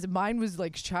 because mine was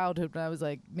like childhood when I was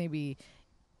like maybe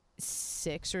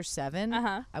 6 or 7,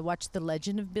 Uh-huh. I watched The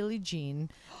Legend of Billie Jean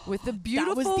with the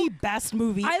beautiful. That was the best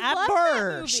movie I ever. love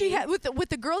that movie. She had with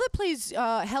the girl that plays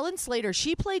Helen Slater.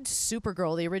 She played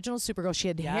Supergirl, the original Supergirl. She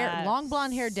had hair, long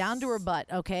blonde hair down to her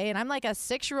butt. Okay, and I'm like a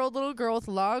 6-year-old little girl with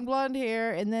long blonde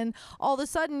hair, and then all of a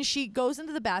sudden she goes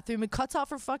into the bathroom and cuts off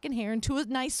her fucking hair into a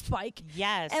nice spike.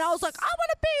 Yes. And I was like, I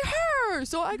want to be her.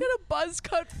 So I got a buzz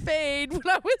cut fade when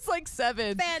I was like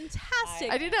 7.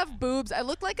 Fantastic. I didn't have boobs. I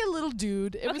looked like a little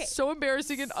dude. It was so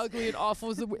embarrassing and ugly and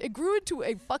awful. It grew into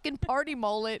a fucking party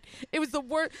mullet. It was the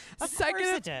worst.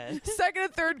 Second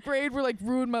and third grade were like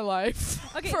ruined my life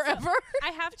forever. So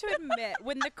I have to admit,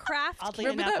 when The Craft Oddly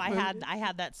came enough, that I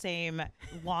had that same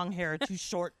long hair, too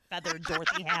short, feathered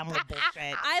Dorothy Hamill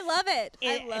bullshit. I love it.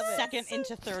 I love it. Second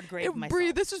into third grade myself.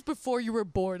 Bree, this was before you were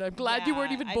born. I'm glad you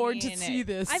weren't even born to see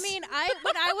this. I mean,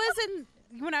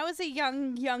 when I was a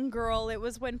young girl, it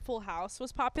was when Full House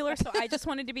was popular, so I just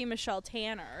wanted to be Michelle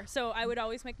Tanner. So I would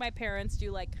always make my parents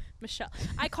do like Michelle.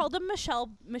 I called them Michelle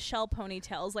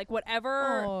ponytails, like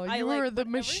whatever. Oh, I you like, were the whatever.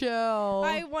 Michelle.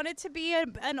 I wanted to be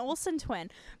an Olsen twin,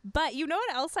 but you know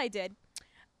what else I did?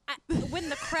 When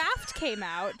The Craft came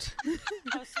out,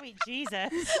 Oh, sweet Jesus.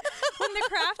 when The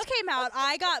Craft came out,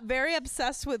 I got very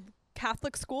obsessed with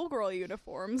Catholic schoolgirl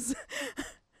uniforms.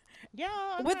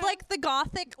 Yeah. With like the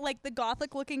gothic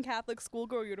looking Catholic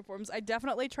schoolgirl uniforms. I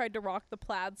definitely tried to rock the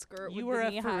plaid skirt. You with were the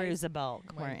a knee-highs. Firuza Belk,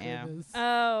 weren't you?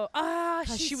 Goodness.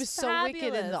 She's she was so wicked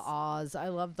in the fabulous. Oz. I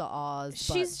love the Oz.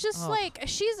 She's but, just like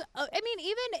I mean,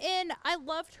 even in I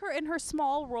loved her in her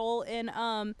small role in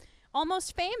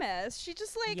Almost Famous. She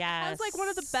just like has like one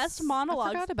of the best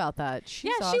monologues. I forgot about that.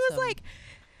 She's she was awesome. like,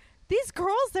 these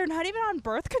girls, they're not even on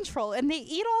birth control and they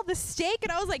eat all the steak. And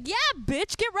I was like, yeah,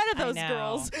 bitch, get rid of those I know.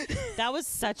 girls. That was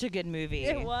such a good movie.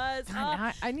 It was.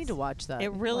 I need to watch that.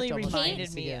 It really Watch Almost reminded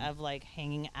Famous me again. of like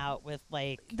hanging out with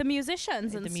like the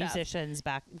musicians and the stuff. musicians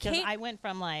back because Kate- I went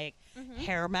from like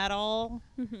hair metal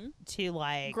to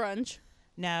like Grunge.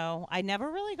 no, I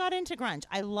never really got into grunge.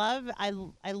 I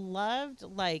loved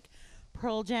like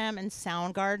Pearl Jam and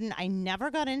Soundgarden. I never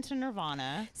got into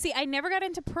Nirvana. See, I never got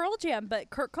into Pearl Jam, but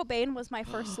Kurt Cobain was my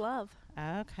first love.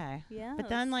 Okay. Yeah. But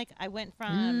then like I went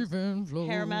from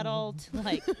hair metal to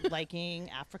like liking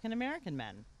African American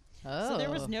men. Oh. So there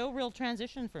was no real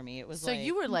transition for me. It was So like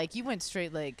you were like, you went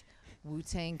straight like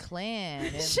Wu-Tang Clan.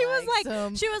 And She was like,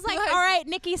 like- all right,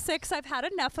 Nikki Sixx, I've had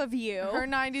enough of you. Her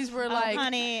 90s were oh, like,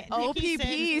 honey, OPP, Nikki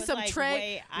Sixx was some like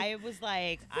Trey. I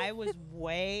was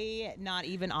way not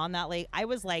even on that lake. I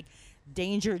was like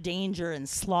Danger and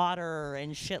Slaughter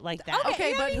and shit like that.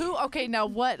 Okay, but now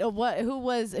who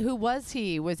was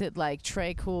he? Was it like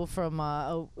Trey Cool from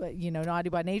Naughty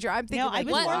by Nature? I'm thinking No, like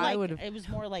it was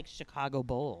more like Chicago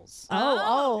Bulls.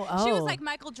 Oh. She was like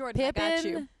Michael Jordan. I got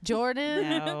you. Pippen, Jordan,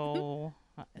 No,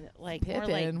 like more Pippen.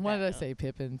 like Why did I say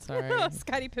Pippen? Sorry.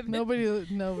 Scottie Pippen. Nobody.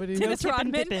 Dennis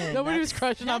Rodman. Nobody was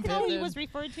crushing on That's how Pippen. he was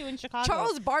referred to in Chicago.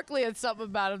 Charles Barkley had something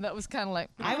about him that was kind of like.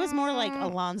 I was more like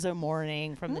Alonzo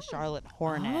Mourning from the Charlotte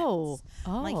Hornets.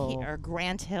 Or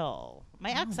Grant Hill.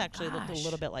 My ex actually looked a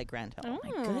little bit like Grant Hill. Oh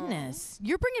my goodness,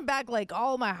 you're bringing back like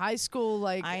all my high school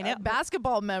like I know.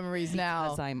 basketball memories now.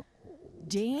 Because I'm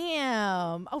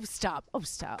Damn. Oh stop.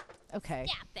 Okay.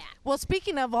 Yeah, that. Well,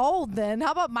 speaking of old, then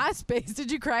how about MySpace? Did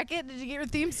you crack it? Did you get your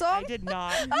theme song? I did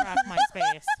not crack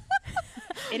MySpace.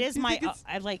 It is my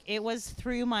it was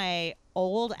through my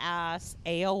old ass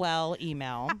AOL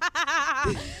email.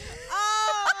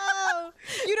 Oh,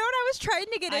 you know what I was trying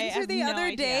to get into the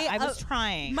other day? I was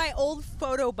trying. My old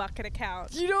Photo Bucket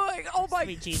account. You know, like, oh my,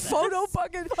 Sweet Jesus. Photo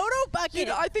Bucket. You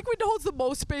know, I think we holds the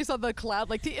most space on the cloud.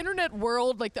 Like the internet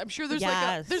world, like I'm sure there's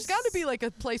there's got to be like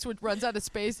a place which runs out of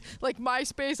space, like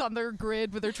MySpace on their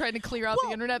grid where they're trying to clear out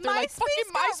the internet. They're like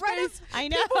fucking MySpace. I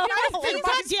know. MySpace.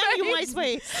 Goddamn you,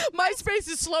 MySpace. MySpace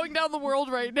is slowing down the world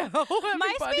right now. Everybody.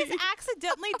 MySpace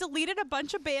accidentally deleted a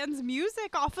bunch of bands'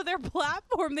 music off of their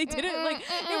platform. They did it like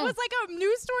it was like a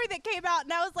news story that came out,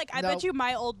 and I was like, I bet you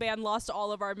my old band lost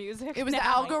all of our music. It was the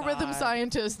now. algorithm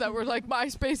scientists that were like,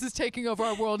 MySpace is taking over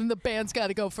our world, and the band's got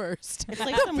to go first. It's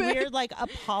like some weird like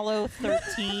Apollo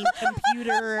 13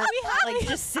 computer, like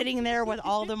just sitting there with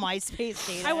all the MySpace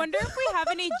data. I wonder if we have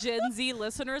any Gen Z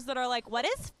listeners that are like, what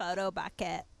is Photo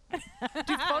Bucket?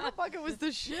 Dude, Photo Bucket was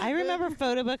the shit. I remember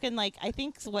Photobook and like I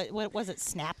think what was it,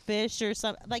 Snapfish or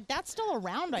something, like that's still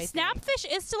around. I think. Snapfish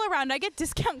is still around. I get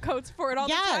discount codes for it all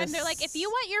the time. Yes. They're like, if you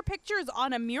want your pictures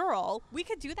on a mural, we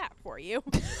could do that for you.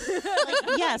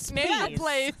 Like, yes, Name the please.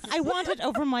 place. I want it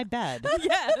over my bed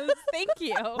Yes, thank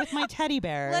you. with my teddy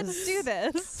bears. Let's do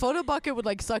this. Photo Bucket would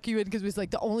like suck you in because it was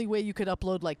like the only way you could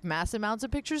upload like mass amounts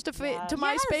of pictures to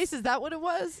MySpace. Is that what it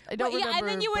was? I don't remember. And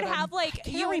then you would but, have like I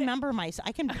can't remember my.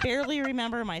 I can barely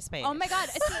remember MySpace. Oh my God.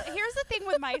 See, here's the thing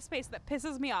with MySpace that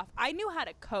pisses me off. I knew how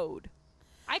to code.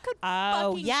 I could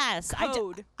fucking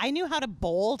code. I knew how to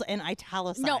bold and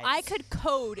italicize. No, I could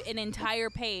code an entire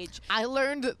page. I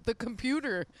learned the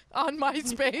computer on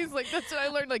MySpace. Like that's what I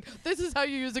learned. Like this is how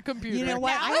you use a computer. You know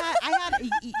what? I had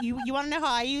you want to know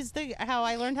how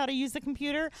I learned how to use the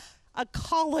computer? A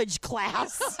college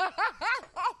class.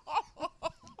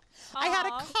 I had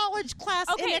a college class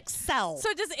in Excel.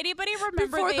 So does anybody remember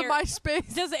before the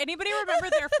MySpace? Does anybody remember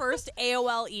their first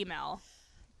AOL email?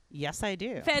 Yes, I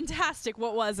do. Fantastic.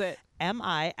 What was it?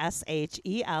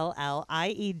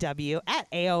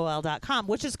 MISHELLIEW@AOL.com,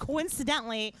 which is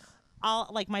coincidentally all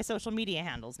like my social media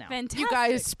handles now. Fantastic. You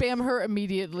guys spam her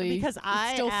immediately because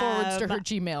I still forwards to her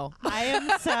Gmail.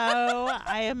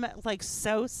 I am like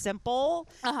so simple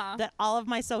that all of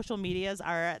my social medias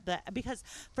are because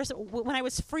first when I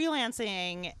was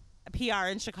freelancing PR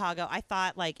in Chicago, I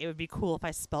thought like it would be cool if I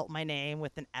spelt my name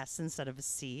with an S instead of a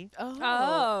C. So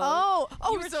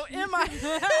am I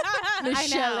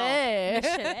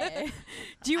Michelle.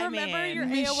 Do you remember your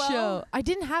AOL? I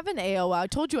didn't have an AOL. I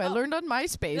told you I learned on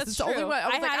MySpace. That's It's the only true. one. I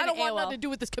was like, had I don't an want AOL. nothing to do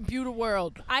with this computer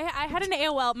world. I had an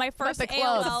AOL. My first the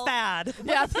club. AOL. Bad.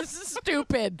 Yeah, this is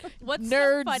stupid. What's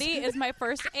Nerds. so funny is my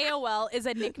first AOL is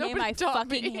a nickname Nobody I taught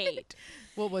me. fucking hate.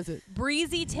 What was it?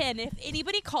 Breezy 10. If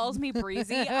anybody calls me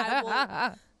Breezy,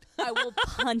 I will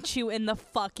punch you in the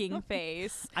fucking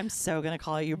face. I'm so gonna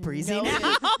call you Breezy No,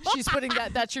 now. she's putting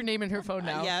that's your name in her phone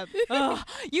now. Yep.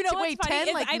 You know Wait, what's funny 10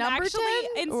 is like I'm number actually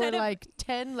 10 instead or of like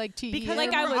 10 like T Because Like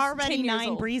I there was were already 10 years 9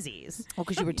 old. Breezies. Oh,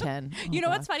 because you were 10. You know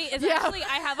what's funny is Yeah. actually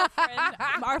I have a friend,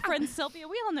 our friend Sylvia.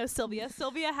 We all know Sylvia.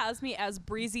 Sylvia has me as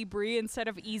Breezy Bree instead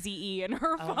of Easy E in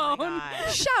her Oh phone. my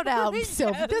gosh. Shout out,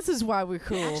 Sylvie. This is why we're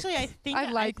cool. Actually, I think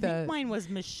that. mine was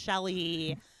Michelle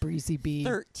Breezy B.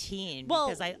 13. Well,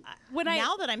 because when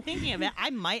now that I'm thinking of it, I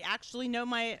might actually know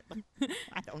my.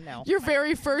 I don't know. Your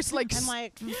very first like I'm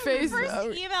like face.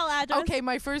 First email address. Okay,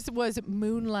 my first was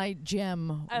Moonlight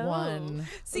Gem Oh. 1.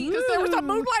 See, Because there was a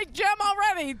Moonlight Gem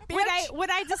already. when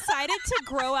I decided to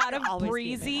grow out of Always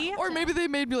Breezy, Or maybe they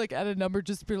made me like add a number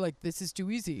just to be like, this is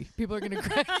too easy. People are gonna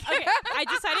crack. okay, I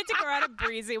decided to grow out of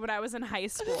Breezy when I was in high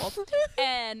school,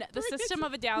 and the System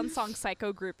of a Down song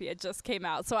 "Psycho Groupie" had just came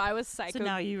out, so I was psycho. So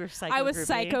now you were psycho. I was groupie.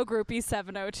 Psycho Groupie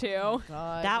 702.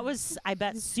 God. That was, I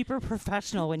bet, super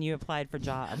professional when you applied for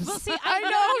jobs. Well, see, I know.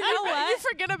 You know You what?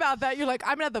 forget about that. You're like,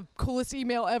 I'm gonna have the coolest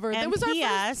email ever. That And was our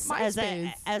PS, first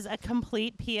MySpace. as a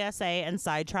complete PSA and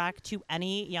sidetrack to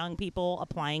any young people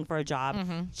applying for a job,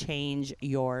 change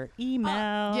your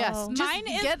email. Yes, just Mine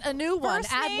is get a new one.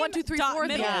 First Add name, 1, 2, 3, dot 4.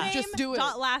 middle Yeah, name, just do it.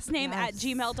 Dot last name Yes. at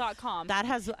gmail.com. That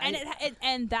has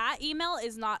And that email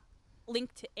is not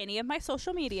linked to any of my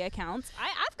social media accounts.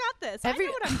 I've got this. I know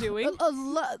what I'm doing.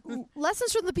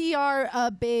 Lessons from the PR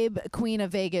babe queen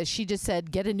of Vegas. She just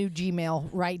said, get a new Gmail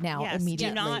right now, Yes, immediately.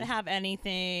 do not have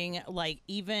anything like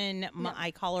even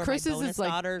I call her Chris's my bonus is like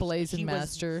daughter. Blazing she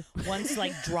Master. was once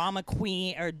like drama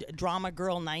queen or drama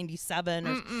girl 97.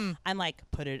 Or, I'm like,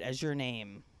 put it as your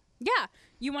name. Yeah.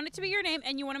 You want it to be your name,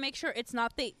 and you want to make sure it's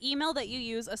not the email that you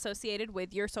use associated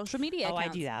with your social media Oh, I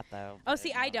accounts. do that though. Oh,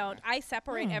 see, I don't. I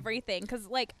separate everything because,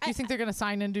 like, Do you think they're gonna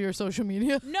sign into your social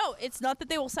media? no, it's not that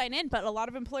they will sign in, but a lot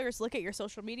of employers look at your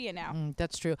social media now.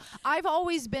 That's true. I've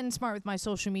always been smart with my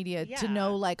social media to Yeah.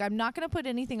 know, like, I'm not going to put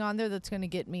anything on there that's going to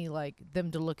get me, like,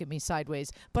 them to look at me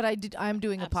sideways. But I'm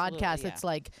doing a Absolutely, podcast yeah. that's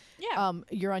like, Yeah.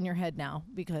 you're on your head now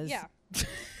because Yeah.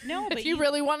 No, but if you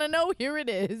really want to know, here it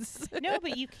is. no,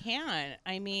 but you can.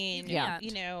 I mean, Yeah.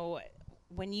 you know,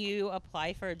 when you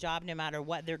apply for a job, no matter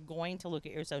what, they're going to look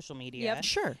at your social media. Yep.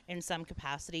 Sure. In some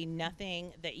capacity,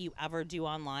 nothing that you ever do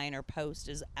online or post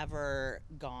is ever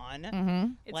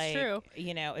gone. It's like, true.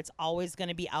 You know, it's always going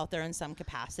to be out there in some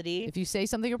capacity. If you say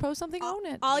something or post something, own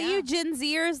it. All Yeah. you Gen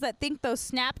Zers that think those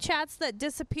Snapchats that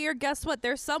disappear, guess what?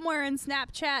 They're somewhere in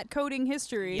Snapchat coding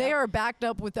history. They are backed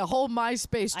up with the whole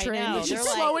MySpace I train, know. which is They're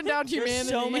like, slowing down there's humanity.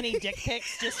 so many dick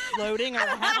pics just floating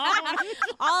around.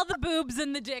 All the boobs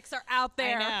and the dicks are out there.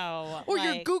 I know. or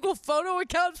your Like, Google photo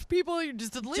accounts, people, you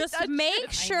just delete Just that make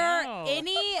shit. sure know.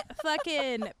 any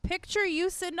fucking picture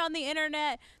you send on the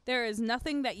internet, there is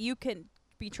nothing that you can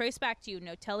be traced back to you.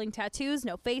 No telling tattoos,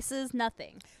 no faces,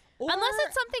 nothing. Unless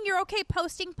it's something you're okay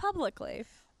posting publicly.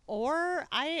 Or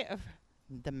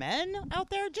the men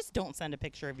out there, just don't send a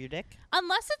picture of your dick.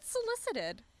 Unless it's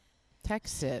solicited.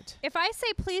 Text it. If I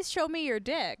say, please show me your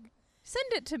dick, send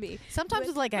it to me. Sometimes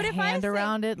with like but a if I hand say-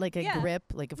 around it, like a Yeah. grip.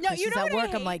 Like if No, Chris you is know at what I work,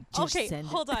 I'm hate? like, just okay, send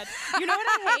hold it. on. You know what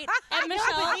I hate? And But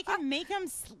Michelle, they can make them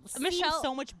seem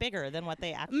so much bigger than what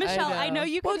they actually Michelle, I know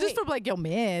you can Well, just hate- from like, yo,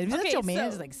 man. If that's Okay, your man, so-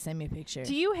 just like send me a picture.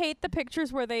 do you hate the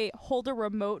pictures where they hold a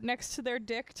remote next to their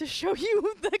dick to show you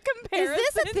the Is comparison?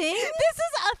 this a thing? This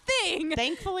is a thing.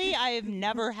 Thankfully, I've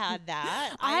never had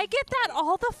that. I get that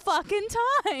all the fucking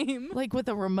time. Like with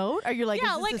a remote? Are you like,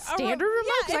 Yeah, is like this a a standard ro- remote?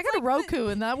 yeah, 'Cause I it's got a like Roku,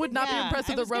 and that would not be Yeah, impressed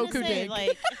I with a was gonna Roku say, dick. Like,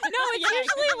 No, it's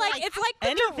usually like it's like the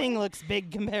anything looks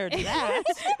big compared to that.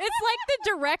 it's like the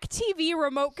direct TV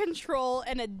remote control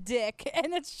and a dick,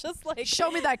 and it's just like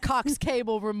Show me that Cox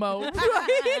cable remote.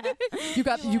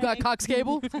 You got Cox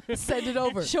cable? Send it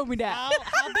over. show me that.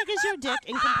 How big is your dick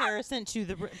in comparison to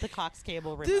the Cox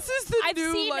cable remote? This is the I've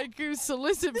new seen- like you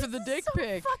solicit for the dick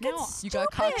pic. fucking No, You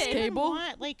got Cox stupid. cable?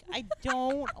 I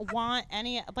don't want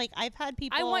any. Like I've had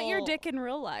people. I want your dick in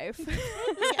real life.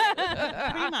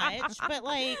 Yeah, pretty much. But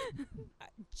like,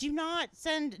 do not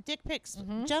send dick pics,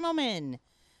 gentlemen.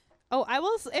 Oh, I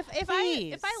will. If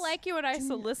Please. I like you and I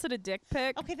solicit a dick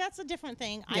pic, Okay, that's a different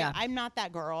thing. Yeah. I'm not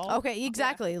that girl. Okay,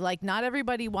 exactly. Like not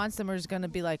everybody wants them or is going to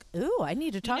be like, ooh, I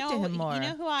need to talk to him more. You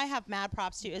know who I have mad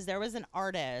props to is there was an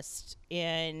artist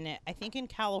I think in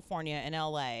California, in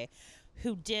LA,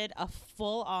 who did a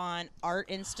full-on art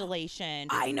installation.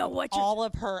 I know what you're all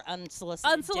of her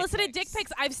unsolicited dick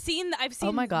pics. I've seen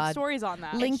Oh my God. stories on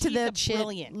that. Link to she's the a shit.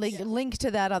 brilliant. Link to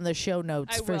that on the show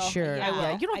notes I for will. sure. Yeah, I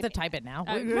will. You don't have I- to type it now.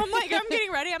 I'm like, I'm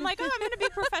getting ready. I'm like, oh, I'm going to be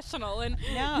professional. And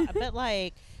No, but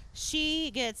like she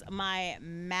gets my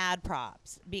mad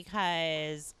props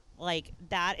because like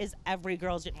that is every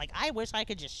girl's dream. Like I wish I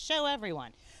could just show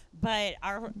everyone. But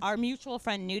our mutual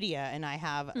friend Nudia and I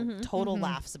have total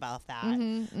laughs about that.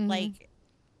 Like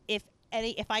if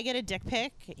I get a dick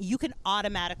pic, you can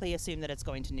automatically assume that it's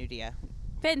going to Nudia.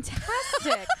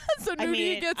 fantastic. So I Nudia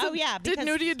mean, gets oh, it. yeah, Did because-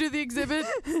 Nudia do the exhibit?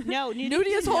 No, Nudia's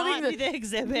Nudia's holding do the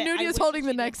exhibit. I Nudia's wish holding that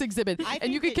the she next did. exhibit, I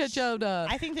and you think can that catch out.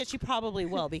 I think that she probably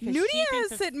will because Nudia she has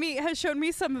thinks has shown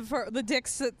me some of the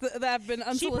dicks that have been she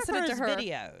unsolicited to prefers her.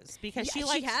 videos because Yeah, she she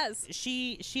likes has.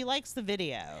 she likes the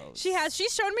videos. She has.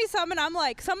 She's shown me some, and I'm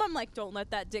like, don't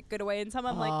let that dick get away, and some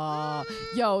I'm like,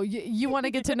 Yo, you want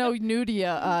to get to know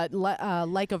Nudia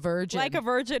like a virgin. like a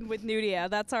virgin with Nudia.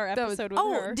 That's our That was- episode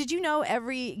with her. did you know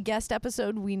every guest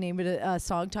episode we name it a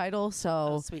song title? So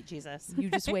Oh, sweet Jesus. you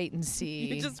just wait and see.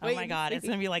 You just Oh wait my and God, see. it's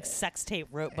gonna be like sex tape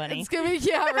rope bunny. It's gonna be right.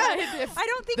 I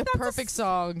don't think the that's a perfect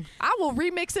song. I will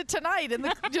remix it tonight,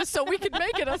 and just so we can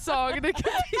make it a song. And it can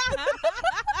be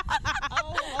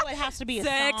oh, it has to be a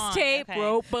sex song. tape Okay.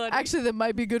 rope bunny. actually, that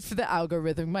might be good for the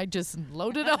algorithm. Might just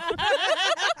load it up.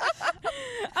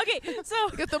 Okay, so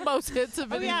Get the most hits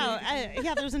of Oh it.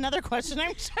 yeah, there's another question.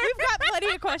 I'm sure. we've got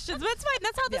plenty of questions. But that's fine.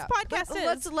 That's how this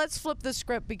podcast is. Let's flip the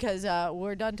script because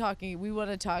we're done talking. We want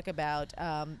to talk about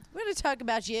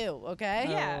you, okay?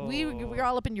 Yeah. We're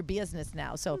all up in your business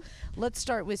now. So let's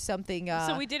start with something.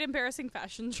 So we did embarrassing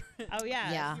fashion trends. Oh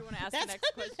yeah. Yeah. You want to ask the That's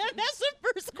next question? that's the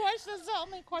first question. That's the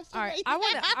only question. all right. that I you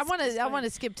want asked. to want to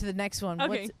skip to the next one.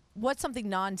 Okay. What's something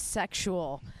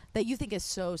non-sexual that you think is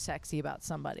so sexy about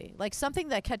somebody? Like something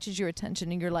that catches your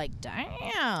attention and you're like,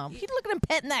 damn, he's looking and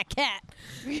petting that cat.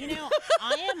 You know,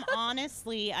 I am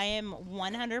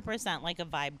 100% like a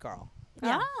vibe girl.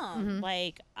 Yeah. Oh.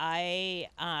 Like I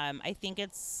think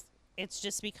it's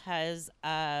just because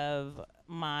of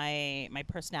my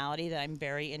personality that I'm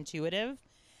very intuitive.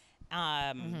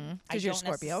 I 'Cause you're don't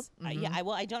Scorpio. Yeah,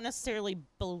 I don't necessarily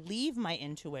believe my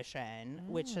intuition,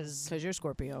 which is Because you're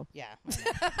Scorpio. yeah. As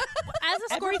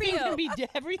a Everything Scorpio,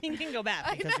 everything can go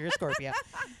bad because you're a Scorpio.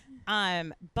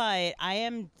 But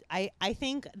I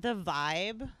think the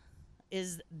vibe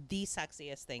is the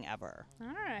sexiest thing ever. all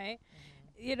right.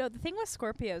 You know, the thing with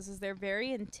Scorpios is they're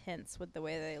very intense with the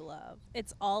way they love.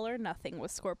 It's all or nothing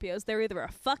with Scorpios. They're either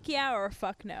a fuck yeah or a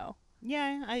fuck no.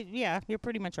 Yeah, you're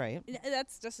pretty much right.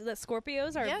 That's just that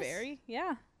Scorpios are Yes. very,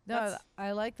 yeah. No, That's-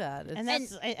 I like that. And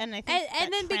It's- that's and I think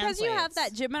And then because you have that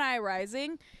translates. Gemini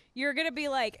rising, you're going to be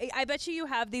like, I bet you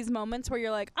have these moments where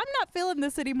you're like, I'm not feeling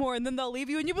this anymore. And then they'll leave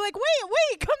you and you'll be like,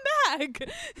 wait, come back.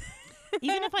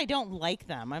 Even if I don't like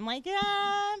them, I'm like,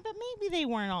 yeah, but maybe they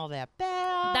weren't all that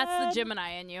bad. That's the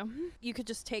Gemini in you. You could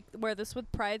just wear this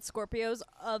with pride. Scorpios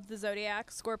of the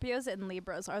zodiac, Scorpios and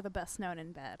Libras are the best known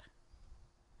in bed.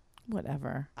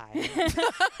 Whatever. I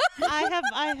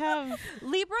have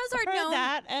Libras are heard known.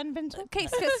 that and been. Okay,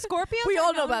 because Scorpios. We are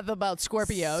all know known- about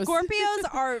Scorpios.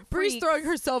 Scorpios are Bree's freaks. throwing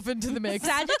herself into the mix.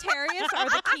 Sagittarius are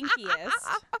the kinkiest.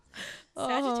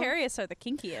 Sagittarius are the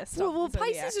kinkiest. Well, of the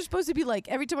zodiac. Pisces are supposed to be like,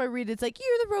 every time I read it, it's like,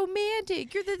 you're the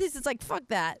romantic, you're the this. It's like, fuck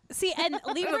that. See, and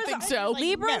Libras think are, so.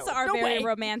 Libras No, are no very way.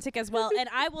 romantic as well. And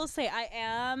I will say I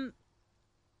am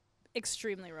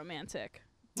extremely romantic.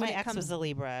 My when it ex comes- was a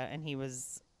Libra, and he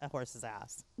was a horse's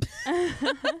ass.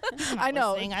 I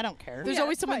know. I don't care. There's Yeah,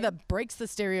 always it's someone fine. that breaks the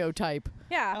stereotype.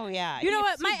 Yeah. Oh yeah. You know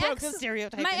what? He My broke ex, the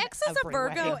stereotype my in ex is a every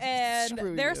Virgo, way. and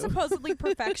Screw they're you. supposedly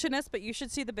perfectionists, but you should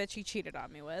see the bitch he cheated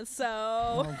on me with. So.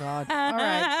 Oh, God. All right. All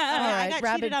I right. got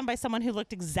Rabbit. cheated on by someone who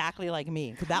looked exactly like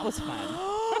me. That was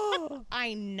fun.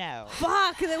 I know.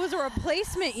 Fuck, that was a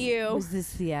replacement you. Was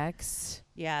this the ex?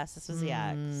 Yes, this was the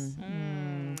ex.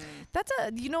 That's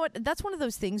you know what? That's one of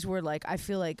those things where like I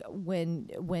feel like when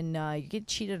you get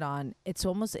cheated on, it's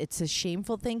a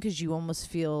shameful thing because you almost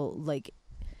feel like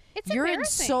It's you're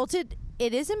embarrassing. insulted.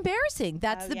 It is embarrassing.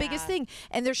 That's Oh, the biggest yeah. thing,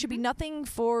 and there should be nothing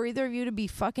for either of you to be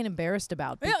fucking embarrassed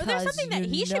about. No, there's because something that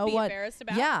you he should know be what- embarrassed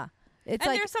about. Yeah, it's And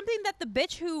like there's something that the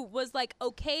bitch who was like,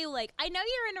 okay, like, I know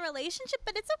you're in a relationship,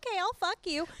 but it's okay, I'll fuck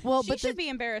you. well, she but should the, be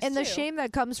embarrassed and the too. shame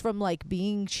that comes from like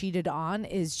being cheated on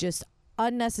is just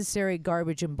unnecessary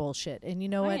garbage and bullshit. And you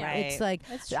know what? yeah. It's Right. like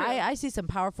That's true. I see some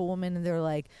powerful women and they're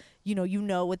like, you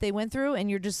know what they went through, and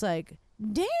you're just like,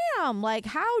 damn, like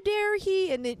how dare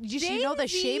he? And it just you know the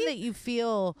shame Jay-Z? that you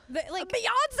feel. Like,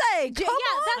 Beyonce, come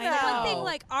on that's now. one thing.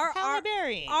 Like our Halle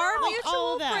Berry. our Like, all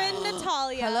mutual of them. friend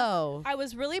Natalia. Hello. I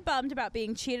was really bummed about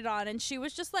being cheated on, and she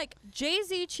was just like,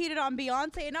 Jay-Z cheated on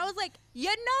Beyonce, and I was like, you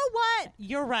know what?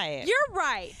 You're right. You're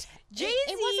right. Jay-Z.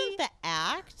 It wasn't the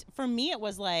act. For me, it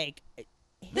was like him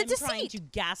trying deceit. to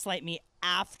gaslight me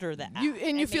after the act. You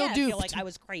feel made me duped. like I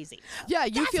was crazy. Yeah,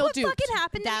 you That's feel what duped. fucking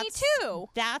happened to me too.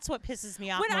 That's what pisses me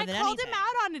off When more I than called anything. him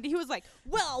out on it, he was like,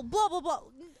 well, blah, blah, blah.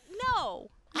 No.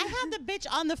 I had the bitch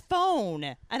on the phone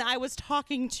and I was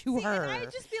talking to See, her. and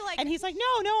I'd just be like, and he's like,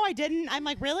 no, I didn't. I'm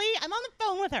like, really? I'm on the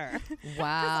phone with her.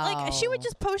 Wow. like, she would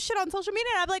just post shit on social media,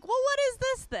 and I'd be like, well, what is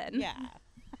this then? Yeah.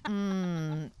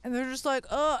 And they're just like,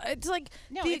 oh, it's like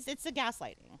No, the, it's the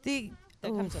gaslighting the that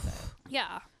comes with it.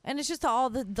 Yeah. and it's just all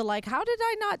the like, how did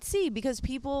I not see? Because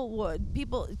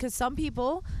because some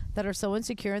people that are so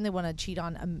insecure and they want to cheat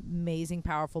on amazing,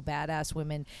 powerful, badass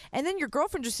women, and then your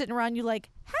girlfriend just sitting around you like,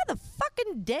 how the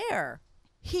fucking dare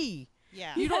he?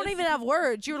 Yeah. You don't even have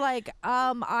words. You're like,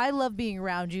 I love being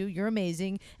around you. You're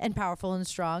amazing and powerful and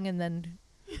strong. And then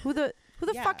who the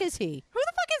Yeah. fuck is he? Who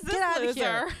the fuck is this Get out of loser?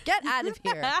 here. Get out of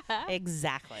here.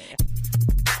 Exactly.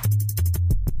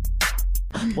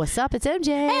 What's up? It's MJ.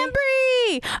 And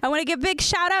Bree! I want to give a big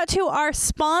shout out to our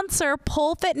sponsor,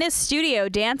 Pole Fitness Studio,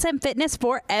 dance and fitness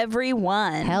for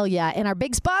everyone. Hell yeah. And our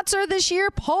big sponsor this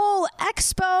year, Pole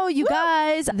Expo. You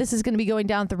guys, this is going to be going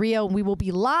down at the Rio, and we will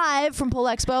be live from Pole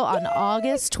Expo on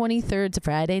August 23rd. It's a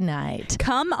Friday night.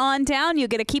 Come on down. You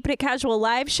get a Keep It Casual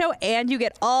live show, and you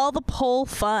get all the pole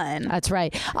fun. That's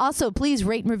right. Also, please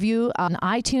rate and review on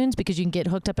iTunes because you can get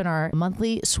hooked up in our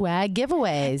monthly swag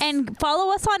giveaways. And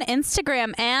follow us on Instagram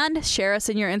and share us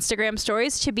in your Instagram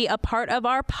stories to be a part of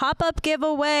our pop-up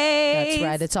giveaway. that's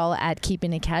right. It's all at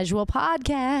Keeping It Casual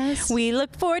Podcast. We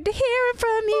look forward to hearing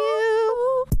from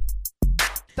you.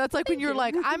 That's like when you're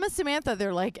like, I'm a Samantha.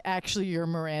 They're like, actually, you're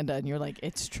Miranda. And you're like,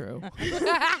 it's true.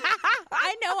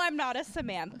 I know I'm not a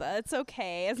Samantha. It's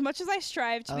okay. As much as I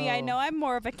strive to be, I Oh. know I'm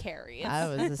more of a Carrie. I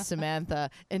was a Samantha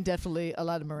and definitely a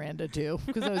lot of Miranda, too,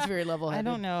 because I was very I level-headed.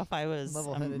 don't know if I was a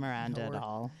Level-headed Miranda at whore.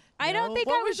 all. I don't No? think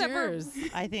What I was ever. yours?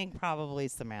 I think probably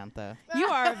Samantha. You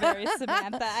are very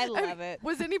Samantha. I love it.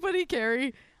 Was anybody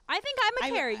Carrie? I think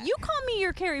I'm a Carrie. You call me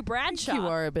your Carrie Bradshaw. You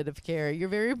are a bit of Carrie. You're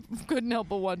very couldn't help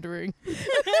but wondering.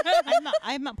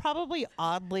 I'm probably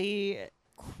oddly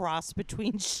cross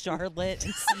between Charlotte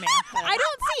and Samantha. I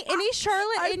don't see any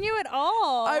Charlotte in you at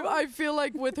all. I feel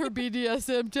like with her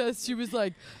BDSM test, she was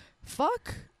like,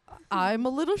 fuck, I'm a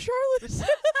little Charlotte.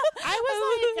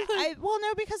 I was like, well,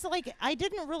 no, because like I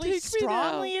didn't really Take me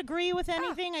strongly agree with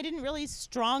anything. I didn't really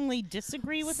strongly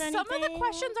disagree with anything. Some of the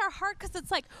questions are hard because it's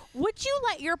like, would you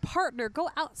let your partner go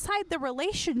outside the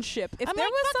relationship if I'm there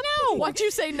like, was fuck something? no. Once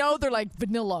you say no, they're like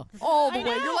vanilla all the I way.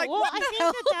 know. You're like, well, what I the think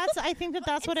hell? I think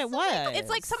that's what it was. It's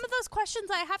like some of those questions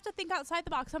I have to think outside the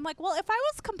box. I'm like, well, if I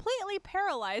was completely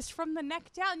paralyzed from the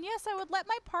neck down, yes, I would let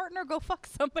my partner go fuck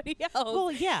somebody else.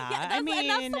 Well, yeah. that's, I mean, and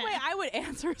that's the way I would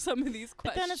answer some of these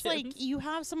but questions. then it's like you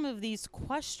have some of these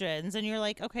questions, and you're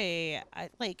like, okay,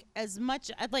 like as much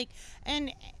like,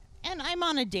 and And I'm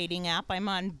on a dating app. I'm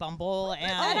on Bumble, and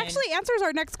That actually answers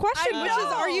our next question, I which is,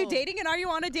 know. are you dating and are you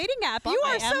on a dating app? You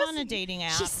I are am so on a dating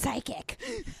app. She's psychic.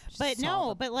 But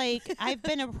no, but like I've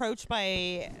been approached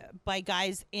by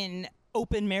guys in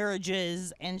open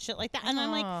marriages and shit like that, and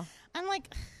I'm like,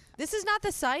 This is not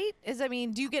the site.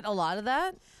 Do you get a lot of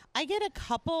that? I get a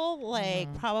couple,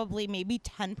 like probably maybe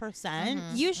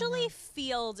 10%. Usually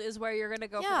Field is where you're going to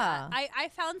go for Yeah. that. I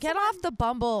found Get someone, off the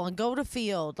Bumble and go to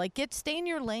Field. Like, stay in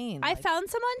your lane. I Like, found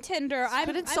some on Tinder. I'm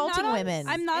insulting not on, women.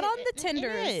 I'm not on the It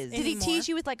Tinders. is. Did he anymore. tease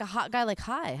you with like a hot guy? Like,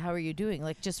 hi, how are you doing?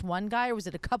 Like, just one guy, or was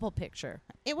it a couple picture?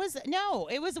 It was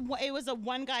a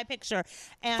one guy picture,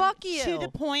 and Fuck you. to the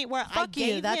point where I Fuck you.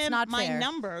 gave That's him not my fair.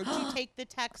 number to take the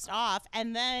text off,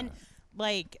 and then.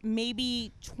 Like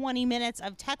maybe 20 minutes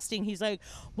of texting, he's like,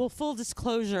 "Well, full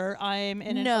disclosure, I'm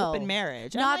in an No. open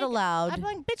marriage. Not I'm like, allowed. I'm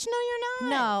like, bitch, no, you're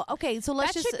not. No. Okay, so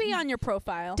let's That just should be on your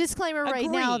profile. disclaimer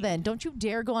right now. Agreed. Then, don't you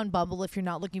dare go on Bumble if you're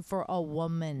not looking for a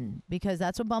woman, because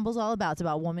that's what Bumble's all about. It's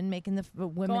about women making the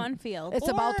women. Go on Field. It's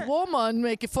about Or- woman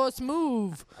make your first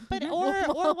move. But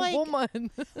or like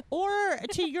woman. or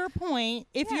to your point,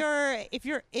 if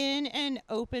you're in an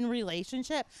open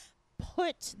relationship,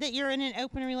 put that you're in an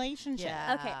open relationship.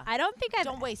 Yeah. Okay, I don't think I've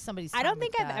Don't waste somebody's time. I don't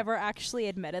think with I've that. ever actually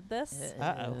admitted this,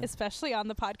 Uh-oh. especially on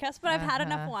the podcast, but I've had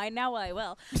enough Uh-huh. wine now. I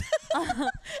will.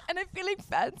 And I'm feeling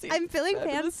fancy. I'm feeling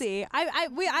fancy.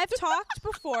 I've talked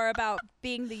before about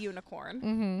being the unicorn.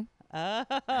 Mm-hmm. Oh.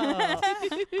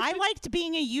 I liked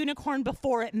being a unicorn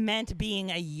before it meant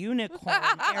being a unicorn.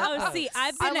 Air Oh, quotes. see,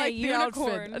 I've been a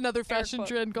unicorn. Another fashion quote.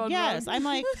 trend gone Yes, wrong. I'm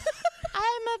like a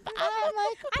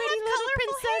pretty little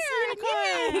princess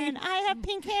unicorn. I have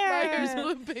pink My hair's hair.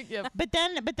 blue pink. Yeah. But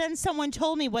then someone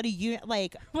told me what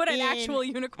What an actual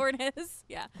unicorn is.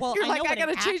 Yeah. Well, You're I like, know I what an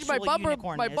gotta change my actual Bumble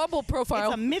unicorn is. Bumble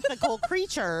profile. It's a mythical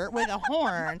creature with a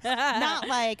horn, not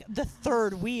like the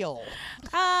third wheel.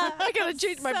 I gotta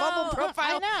change my Bumble I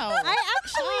profile. know.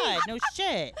 God, no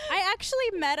shit. I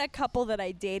actually met a couple that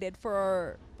I dated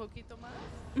for.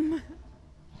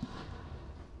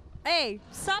 Hey,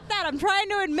 stop that! I'm trying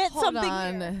to admit Hold something.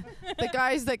 on. Here. The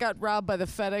guys that got robbed by the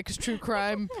FedEx true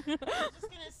crime. I was just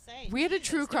gonna say. We had a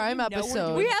true crime you know we're episode.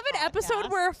 doing We have an podcast?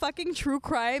 episode where a fucking true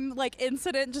crime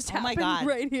incident just Oh my happened god!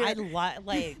 right here. I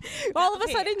like. All of a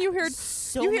okay, sudden, you hear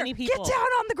so you hear, many people. Get down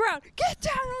on the ground! Get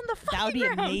down on the fucking That would be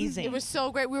ground! amazing. It was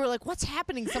so great. We were like, "What's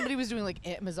happening?" Somebody was doing like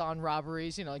Amazon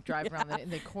robberies, like driving around,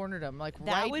 and they cornered them. Like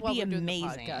That right would while be we're doing the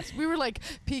amazing. podcast. We were like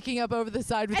peeking up over the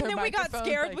side with And our then we got microphones,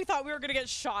 scared. like- We thought we were gonna get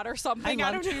shot or something. I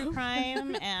I love don't know. true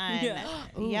crime and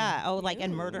Yeah.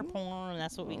 and murder porn.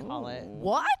 That's what we call it.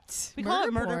 What? We call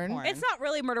it murder porn. It's not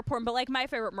really murder porn, but like my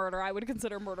favorite murder, I would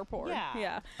consider murder porn. Yeah.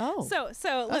 Yeah. Oh. So I was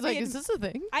let like, me. is this a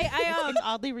thing? I It's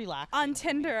oddly relaxing. on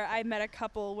Tinder, I met a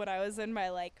couple when I was in my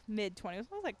like mid 20s.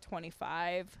 I was like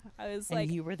 25. I was and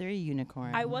like, you were their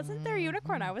unicorn. I wasn't their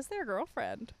unicorn. I was their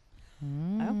girlfriend.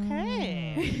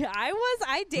 Okay. I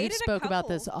We dated spoke a couple. about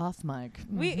this off mic.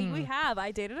 We have.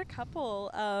 I dated a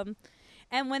couple.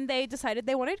 And when they decided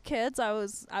they wanted kids, I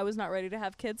was not ready to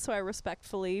have kids, so I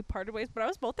respectfully parted ways. But I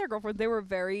was both their girlfriends. They were a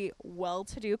very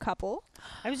well-to-do couple.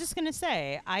 I was just gonna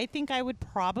say, I think I would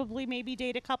probably maybe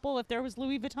date a couple if there was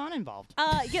Louis Vuitton involved.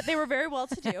 Yeah, they were very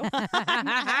well-to-do.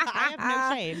 I have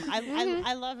no shame.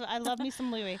 I love me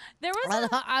some Louis. There was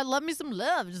a, I love me some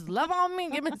love. Just love on me.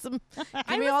 Give me some. Give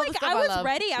I me was all like, the stuff I was love.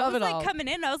 ready. I Love was it like all. coming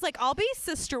in. I was like, I'll be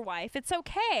sister wife. It's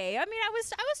okay. I mean, I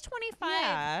was 25.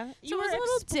 Yeah, So you it was were a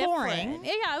little exploring. different.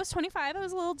 Yeah, I was 25. I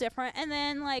was a little different. And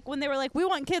then, like, when they were like, we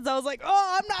want kids, I was like,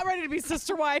 oh, I'm not ready to be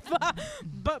sister wife.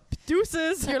 But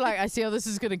deuces. You're like, I see how this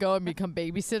is gonna go and become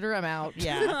babysitter. I'm out.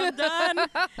 Yeah. I'm done.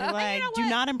 You're like, know do what?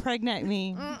 not impregnate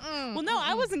me. Well, no,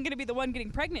 I wasn't going to be the one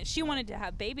getting pregnant. She wanted to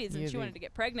have babies and You she be- wanted to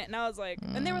get pregnant. And I was like,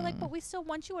 and they were like, but we still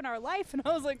want you in our life. And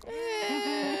I was like,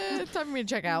 It's time for me to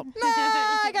check out.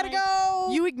 I got to go.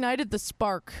 You ignited the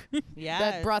spark Yeah.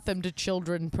 that brought them to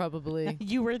children, probably.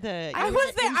 You were the. I you was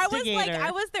were the there. I was like, instigator.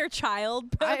 I was their child.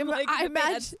 But I, like, I they had-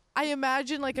 imagine. I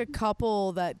imagine like a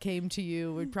couple that came to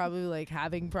you would probably like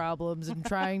having problems and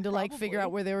trying to like figure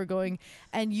out where they were going,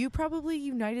 and you probably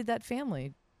united that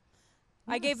family.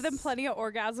 I gave them plenty of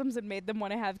orgasms and made them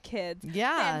want to have kids.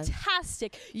 Yeah.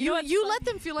 Fantastic. You know what's you fun- let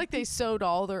them feel like they sowed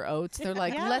all their oats. They're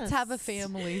like, let's have a Yes.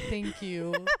 family. Thank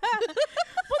you.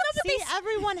 See,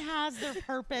 everyone has their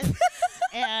purpose,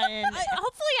 and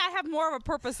hopefully I have more of a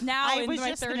purpose now I in was my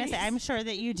just 30s. gonna say, I'm sure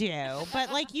that you do,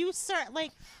 but like you start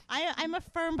like I'm a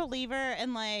firm believer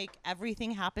in like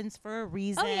everything happens for a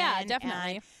reason. Oh, yeah,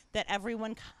 definitely. and that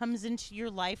everyone comes into your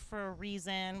life for a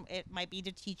reason. It might be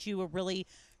to teach you a really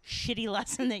shitty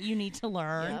lesson that you need to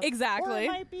learn. Yep. Exactly. Or it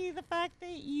might be the fact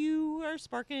that you are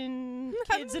sparking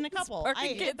kids in a couple.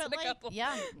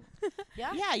 Yeah.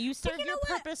 Yeah, you serve you know your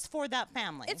what? purpose for that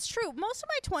family. It's true. Most of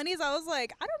my 20s, I was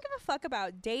like, I don't give a fuck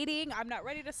about dating. I'm not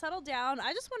ready to settle down.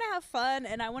 I just want to have fun,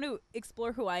 and I want to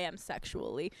explore who I am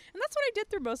sexually. And that's what I did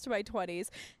through most of my 20s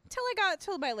until I got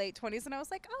to my late 20s, and I was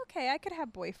like, okay, I could have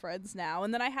boyfriends now.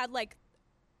 And then I had like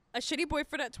a shitty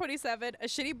boyfriend at 27, a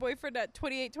shitty boyfriend at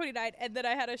 28, 29, and then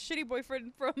I had a shitty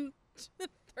boyfriend from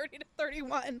 30 to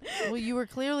 31. Well, you were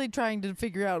clearly trying to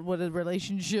figure out what a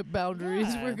relationship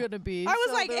boundaries were going to be. I was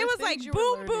so like, there it were was like things you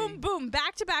boom, were boom, learning. boom,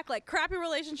 back to back, like crappy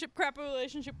relationship, crappy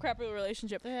relationship, crappy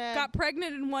relationship. Yeah. Got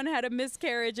pregnant and one had a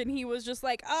miscarriage, and he was just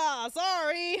like,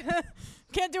 sorry.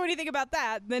 Can't do anything about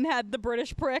that. Then had the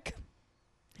British prick,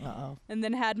 Uh-oh. and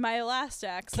then had my last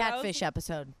ex. So I was- Catfish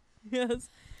episode. Yes.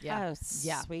 Yeah. Oh,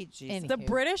 Yeah. sweet Jesus. Anywho. The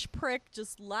British prick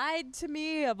just lied to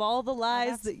me of all the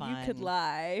lies that's that you could fun.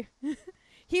 lie.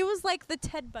 He was like the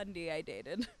Ted Bundy I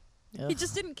dated. He Ugh.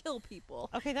 just didn't kill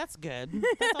people. Okay, that's good.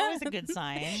 That's always a good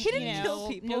sign. He didn't You kill know,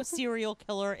 people. No serial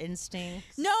killer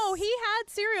instincts. No, he had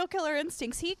serial killer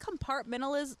instincts. He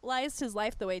compartmentalized his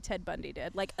life the way Ted Bundy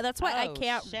did. Like that's why I Oh,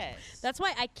 can't. shit. That's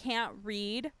why I can't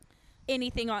read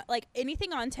anything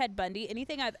on Ted Bundy.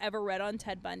 Anything I've ever read on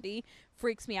Ted Bundy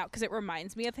freaks me out because it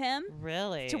reminds me of him.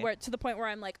 Really? To the point where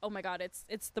I'm like, oh my god,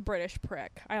 it's the British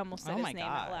prick. I almost said Oh his my name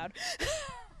out God. loud.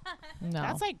 No.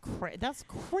 That's like that's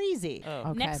crazy.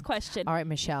 Okay. Next question. All right,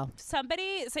 Michelle.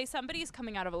 Somebody's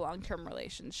coming out of a long-term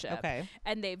relationship. Okay.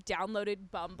 And they've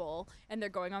downloaded Bumble and they're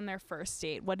going on their first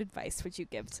date. What advice would you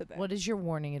give to them? What is your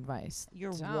warning advice?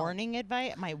 Your So- warning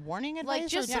advice? My warning advice? Like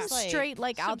just or some like, straight,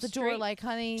 like some out the door, straight- like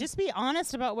honey. Just be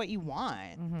honest about what you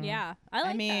want. Mhm. Yeah, I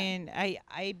like I mean,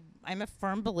 I'm a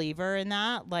firm believer in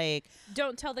that. Like, that.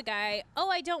 Don't tell the guy, oh,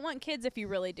 I don't want kids if you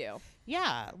really do.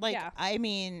 yeah, like Yeah. I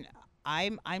mean,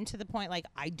 I'm to the point like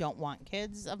I don't want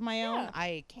kids of my own. Yeah.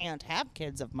 I can't have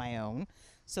kids of my own,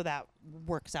 so that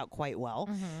works out quite well.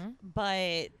 Mhm.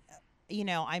 But you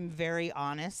know, I'm very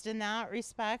honest in that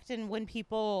respect. And when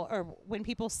people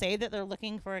say that they're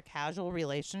looking for a casual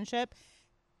relationship,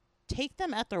 take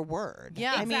them at their word.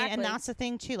 Yeah. I mean, Exactly. and that's the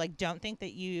thing too. Like, don't think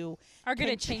that you Are going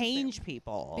can to change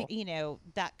people. You know,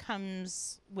 that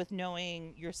comes with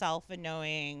knowing yourself and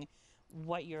knowing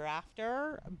what you're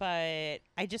after. But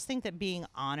I just think that being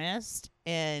honest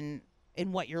in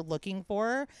what you're looking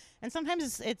for, and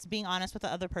sometimes it's being honest with the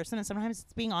other person, and sometimes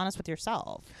it's being honest with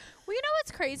yourself. Well, you know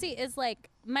what's crazy is like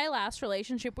my last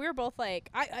relationship, we were both like,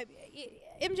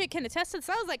 MJ can attest to this.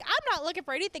 I was like, I'm not looking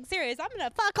for anything serious. I'm going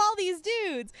to fuck all these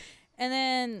dudes. And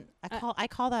then, I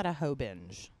call that a hoe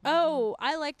binge.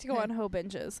 I like to go on hoe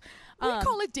binges. We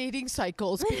call it dating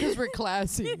cycles because we're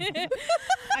classy.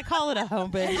 I call it a hoe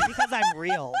binge because I'm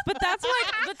real. But that's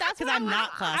Because I'm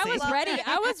not classy.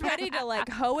 I was ready to like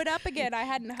hoe it up again. I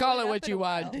hadn't Call hoed it up what in you a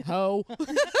while. want, ho.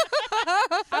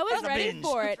 I was It's a ready binge.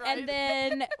 for it. Right. And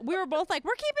then we were both like,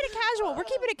 we're keeping it casual. We're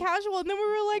keeping it casual. And then we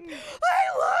were like,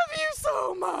 I love you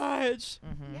so much.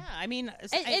 Yeah, I mean,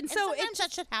 And so so sometimes it's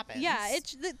that shit happens. Yeah,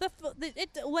 it's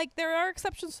like there are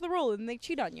exceptions to the rule and they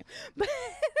cheat on you. But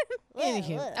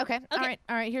Anywho. Okay. All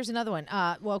right. Here's another one.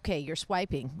 Well, okay. You're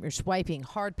swiping.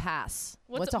 Hard pass.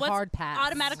 What's a hard pass?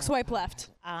 Automatic swipe left.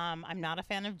 I'm not a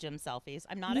fan of gym selfies.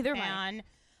 I'm not Neither a am I. fan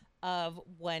of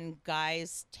when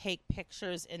guys take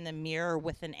pictures in the mirror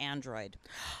with an Android.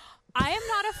 I am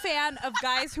not a fan of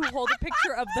guys who hold a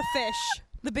picture of the fish,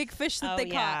 the big fish that they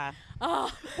yeah. caught.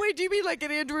 Oh, Wait, do you mean like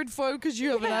an Android phone because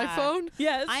you have Yeah. an iPhone?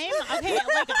 yes. I am okay.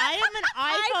 Like I am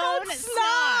an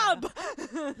iPhone snob.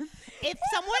 If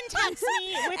someone texts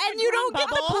me with And the you green don't get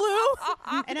the bubble,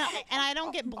 blue. and I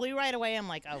don't get blue right away, I'm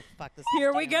like, oh fuck this.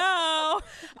 Here is we doomed. go.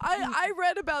 I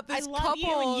read about I this love couple.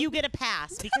 you, and you get a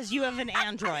pass because you have an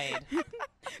Android.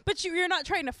 But you're not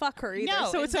trying to fuck her either,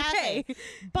 No, so it's okay. exactly.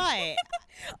 But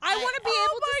I want to be Oh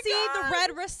able to my see God.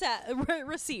 the red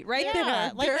receipt right yeah,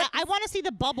 there. like I want to see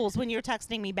the bubbles when you're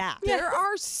texting me back. There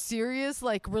are serious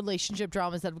like relationship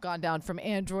dramas that have gone down from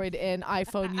Android and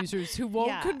iPhone users who won't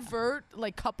Yeah. convert,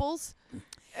 like couples.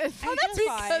 that's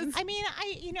fine. I mean,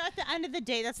 at the end of the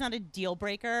day, that's not a deal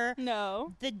breaker.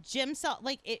 No. The gym cell,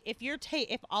 like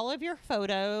if all of your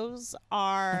photos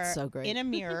are That's so great. in a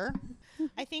mirror,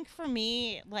 I think for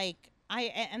me, like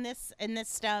and this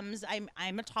stems.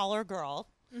 I'm a taller girl,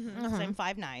 so I'm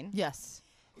 5'9". Yes.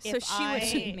 So If she would I-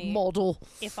 hit me. Model.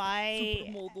 If I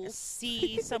Supermodel.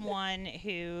 see someone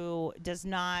who does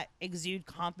not exude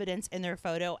confidence in their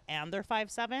photo and they're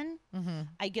 5'7",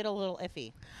 I get a little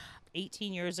iffy.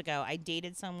 18 years ago, I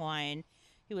dated someone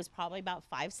He was probably about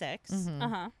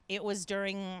 5'6". It was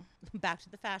during, back to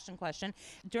the fashion question,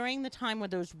 during the time where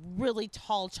those really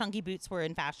tall, chunky boots were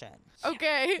in fashion.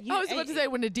 Okay. I was about to say,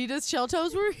 when Adidas shell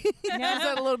toes were, was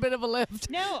that a little bit of a lift?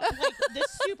 No, like the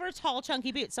super tall,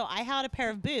 chunky boots. So I had a pair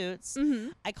of boots.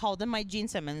 I called them my Gene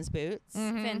Simmons boots.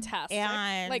 Fantastic.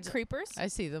 And like creepers? I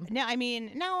see them. No, I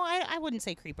mean, no, I wouldn't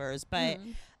say creepers, but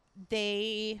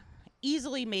they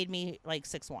easily made me like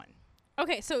 6'1".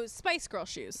 Okay, so Spice Girl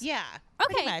shoes. Yeah.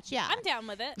 Okay. Pretty much, yeah. I'm down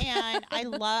with it. And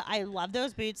I love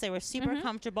those boots. They were super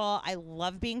comfortable. I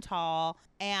love being tall.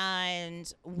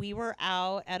 And we were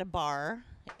out at a bar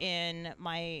in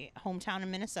my hometown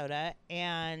in Minnesota,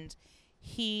 and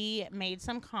he made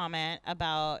some comment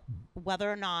about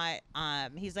whether or not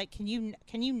he's like, can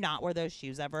you not wear those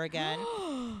shoes ever again?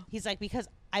 He's like, because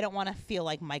I don't want to feel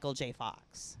like Michael J.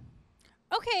 Fox.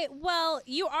 Okay, well,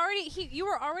 you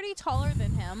were already taller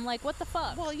than him. Like, what the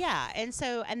fuck? Well, yeah, and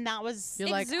that was. You're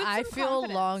like, Exude I some feel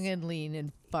confidence. long and lean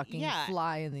and fucking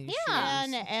fly in these shoes.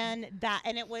 and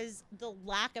it was the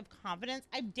lack of confidence.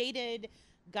 I've dated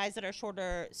guys that are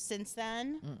shorter since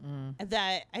then.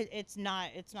 That it's not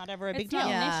ever a big It's not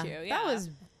deal. an issue. Yeah. That was.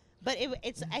 But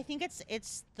it's I think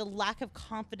it's the lack of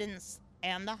confidence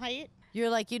and the height. You're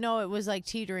like, it was like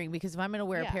teetering, because if I'm gonna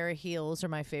wear a Yeah. pair of heels or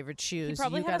my favorite shoes,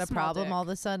 probably you had got a a small problem dick. all of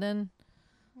a sudden.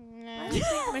 Nah. I think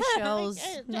Michelle's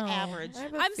The average. I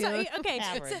have a I'm sorry. feeling- Okay, so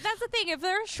Average. that's the thing. If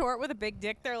they're short with a big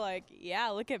dick, they're like, yeah,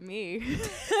 look at me.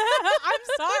 I'm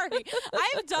sorry.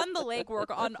 I've done the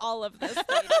legwork on all of this.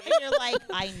 Lady. And you're like,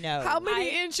 I know. How many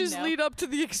I inches know. lead up to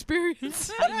the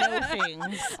experience? I know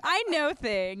things. I know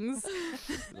things.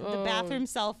 The bathroom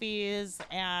selfies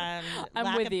and I'm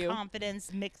lack with of you.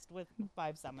 confidence mixed with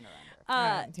 5'7" or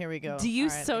under. Here we go. Do you All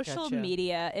right, I social gotcha.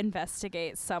 media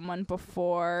investigate someone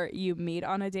before you meet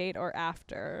on a date or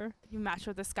after? You match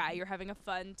with this guy, you're having a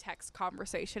fun text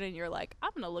conversation, and you're like,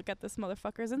 I'm going to look at this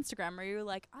motherfucker's Instagram. Or you're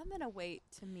like, I'm going to wait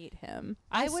to meet him.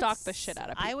 I would stalk the shit out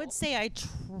of people. I would say I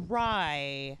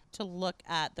try to look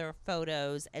at their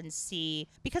photos and see,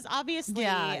 because obviously,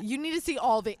 Yeah, you need to see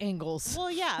all the angles.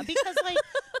 well, yeah, because like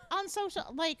on social,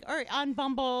 like, or on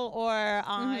Bumble or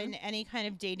on any kind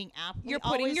of dating app, we You're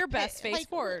putting always your best pick, face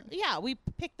forward. Yeah, we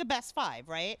pick the best 5,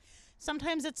 right?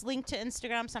 Sometimes it's linked to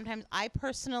Instagram. Sometimes I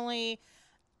personally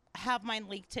have mine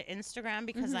linked to Instagram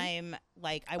because I'm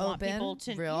like, I want Open? people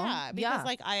to Real? yeah, because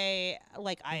Yeah.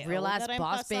 I Real own ass that I'm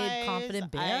boss plus babe, size.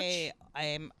 confident bitch.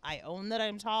 I own that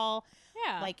I'm tall.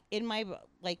 Yeah. Like in my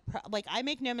like I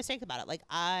make no mistake about it. Like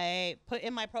I put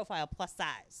in my profile plus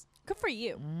size Good for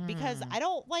you. because I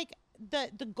don't like the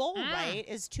goal, right,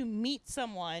 is to meet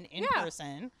someone in Yeah.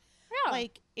 person. Yeah.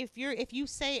 Like if you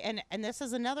say, and this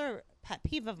is another pet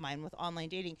peeve of mine with online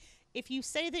dating, if you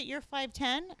say that you're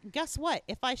 5'10", guess what?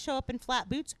 If I show up in flat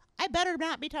boots, I better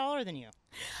not be taller than you.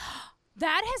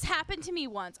 That has happened to me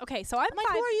once. Okay, so I'm I'm like,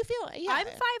 five. who are you feeling? Yeah. I'm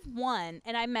 5'1",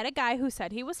 and I met a guy who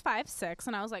said he was 5'6",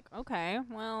 and I was like, okay,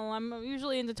 well, I'm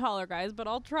usually into taller guys, but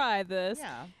I'll try this.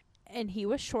 Yeah. And he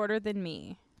was shorter than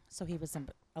me. So he was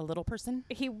a little person?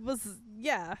 He was,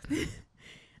 yeah.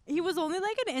 He was only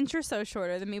like an inch or so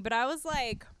shorter than me, but I was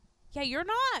like, yeah, you're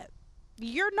not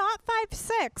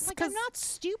 5'6". Like, I'm not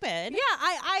stupid. Yeah,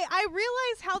 I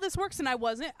realize how this works, and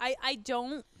I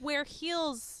don't wear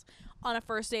heels on a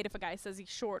first date if a guy says he's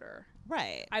shorter.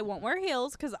 Right. I won't wear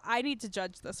heels because I need to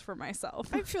judge this for myself.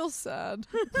 I feel sad.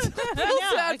 I feel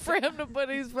sad for him to put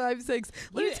he's 5'6".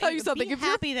 Let me tell you something. Be If you're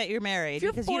happy that you're married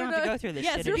you're because you don't have to 4'9" go through this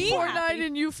Yes, shit you're anymore. 4'9"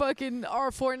 and you fucking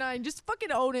are 4'9", just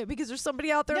fucking own it, because there's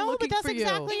somebody out there No, looking but that's for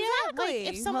exactly you. it. Like,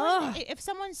 Exactly. if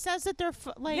someone says that they're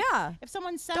like, Yeah. if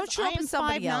someone says Don't show I up am as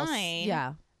somebody 5'9", else.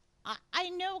 Yeah. I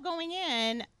know going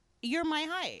in you're my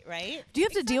height, right? Do you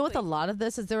have to deal with a lot of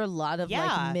this? Is there a lot of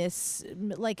Yeah.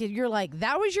 like you're like,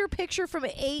 that was your picture from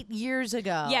 8 years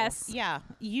ago? Yes. Yeah,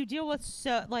 you deal with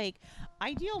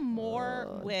I deal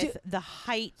more with the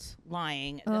height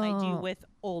lying than I do with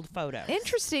old photos.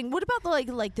 Interesting. What about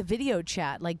the like the video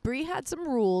chat? Like Bree had some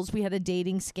rules. We had a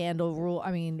dating scandal rule.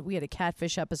 I mean, we had a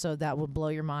catfish episode that would blow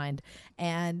your mind.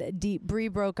 And Bree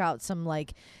broke out some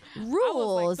like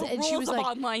rules, the and she rules was of like,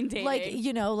 online dating. like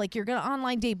like you're gonna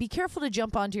online date. Be careful to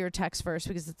jump onto your text first,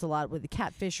 because it's a lot with the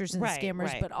catfishers and Right, scammers.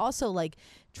 right. But also like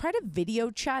try to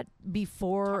video chat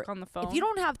before. Talk on the phone. If you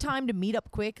don't have time to meet up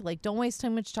quick, like don't waste too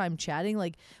much time chatting.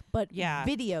 Like, but Yeah.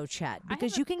 video chat,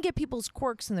 because you can get people's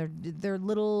quirks and their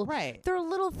little Right. There are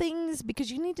little things,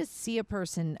 because you need to see a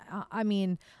person. I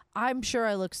mean, I'm sure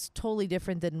I look totally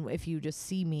different than if you just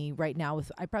see me right now.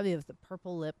 I probably have the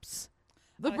purple lips.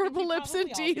 The I think purple you lips probably and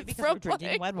all do teeth because from we're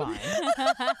drinking like, red wine.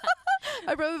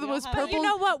 My brother the most have purple. it. You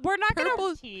know what? We're not purple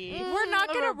gonna tea. we're not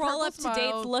or gonna a roll purple up to dates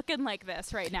smile. looking like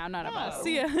this right now. None of us. No.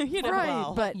 Yeah, you know. Right,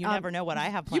 Well, but, you never know what I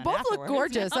have You planned both afterwards. look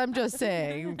gorgeous. I'm just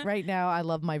saying. Right now, I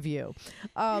love my view.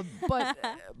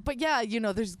 But yeah,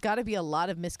 there's got to be a lot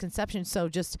of misconceptions. So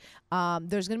just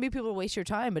there's going to be people to waste your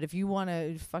time. But if you want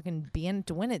to fucking be in it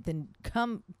to win it, then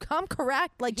come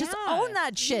correct. Like just Yeah. own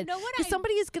that shit. know what Because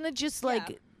somebody is going to just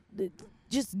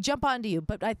just jump onto you.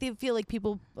 But I feel like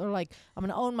people are like, I'm going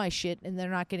to own my shit, and they're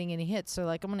not getting any hits. So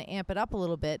like, I'm going to amp it up a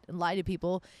little bit and lie to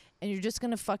people, and you're just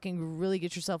going to fucking really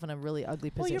get yourself in a really ugly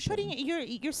position. Well,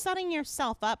 you're setting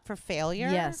yourself up for failure.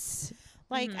 Yes.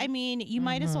 Like, I mean, you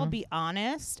might as well be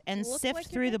honest and Look sift like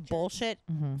your through the picture. bullshit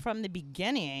from the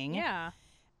beginning. Yeah.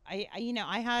 I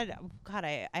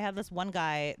had this one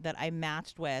guy that I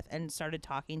matched with and started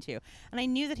talking to, and I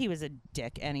knew that he was a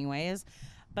dick anyways.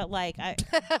 But like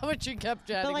But you kept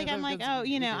chatting. but like I'm like, oh,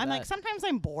 I'm like, sometimes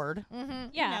I'm bored.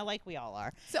 Yeah. Like we all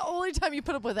are. It's the only time you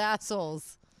put up with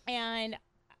assholes. And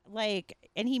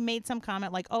and he made some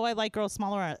comment like, oh, I like girls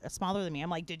smaller than me. I'm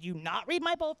like, did you not read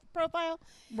my profile?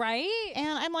 Right. And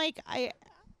I'm like,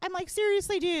 I'm like,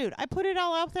 seriously, dude, I put it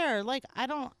all out there. Like, I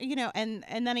don't,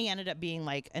 and then he ended up being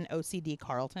like an OCD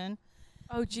Carlton.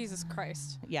 Oh, Jesus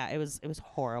Christ. Yeah, it was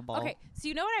horrible. Okay, so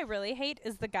you know what I really hate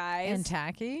is the guys And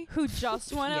tacky. who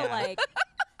just want to Yeah. like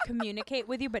communicate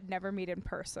with you but never meet in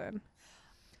person.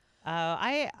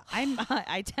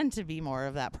 I tend to be more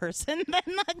of that person than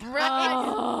the guy.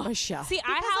 Right. Michelle. See,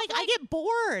 Because, I get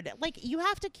bored. Like, you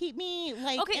have to keep me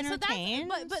okay,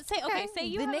 entertained. so that's say Okay. say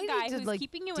you Then have they a guy need to, who's like,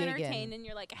 keeping you dig entertained in. and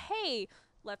you're like, "Hey,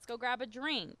 let's go grab a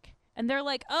drink." And they're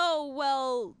like, "Oh,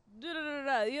 well,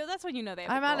 that's when you know they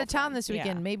have I'm a out of town girlfriend. this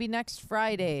weekend. Yeah. Maybe next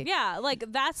Friday. Yeah, like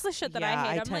that's the shit that Yeah, I hate.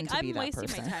 I I'm tend like, to be I'm that wasting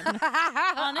person. my time. All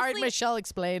right, Honestly, Michelle,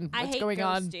 explain I what's hate going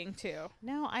on. ghosting too.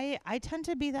 No, I tend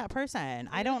to be that person.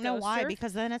 I You're don't the know why, ghoster?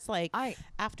 because then it's like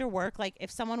after work, like if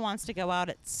someone wants to go out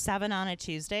at 7 on a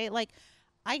Tuesday, like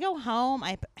I go home,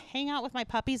 I hang out with my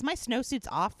puppies. My snowsuit's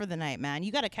off for the night, man.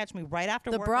 You got to catch me right after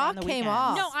The work. bra on the came weekends.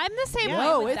 off. No, I'm the same way.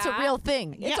 Whoa, with it's that. a real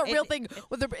thing. It's Yeah, a real thing.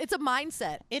 It's a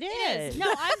mindset. It It is. is. No,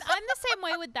 I'm the same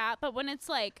way with that. But when it's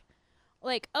like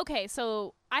okay,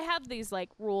 so I have these like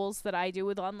rules that I do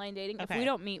with online dating. If Okay. we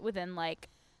don't meet within like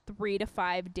 3 to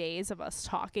 5 days of us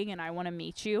talking, and I want to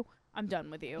meet you, I'm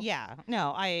done with you. Yeah.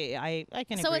 No, I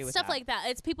can So agree it's with stuff that. like that.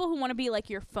 It's people who want to be like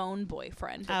your phone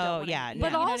boyfriend. But Oh, don't wanna yeah, meet you. no. But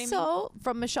You know what I mean? also,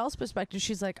 from Michelle's perspective,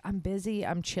 she's like, I'm busy,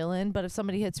 I'm chilling. But if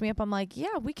somebody hits me up, I'm like,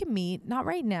 yeah, we can meet. Not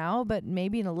right now, but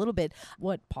maybe in a little bit.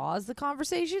 What, pause the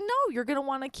conversation? No, you're going to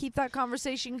want to keep that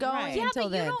conversation going Right. Yeah, until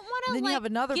but then. you don't want to Then like you have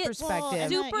another get perspective.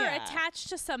 and super yeah. attached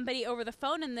to somebody over the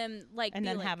phone, and then like and be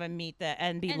then like, have them meet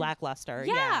and be and- lackluster.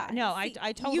 yeah. No, See,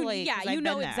 I totally. You, 'cause you I've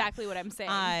know been there. exactly what I'm saying.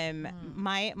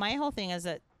 My whole thing is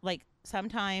that like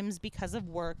sometimes because of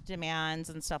work demands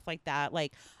and stuff like that,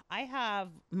 like I have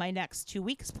my next 2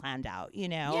 weeks planned out.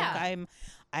 Yeah. Like,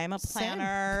 I'm a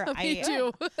planner. Me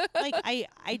too. Like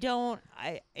I don't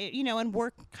and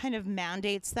work kind of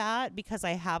mandates that because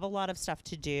I have a lot of stuff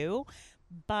to do,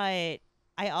 but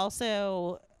I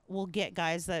also will get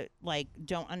guys that like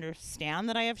don't understand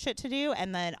that I have shit to do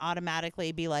and then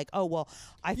automatically be like, oh well,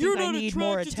 I think I need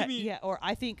more attention. Yeah, or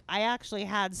I think I actually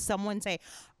had someone say,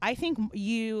 I think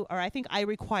I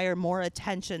require more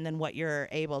attention than what you're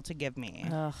able to give me.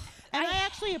 Ugh. And I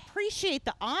actually appreciate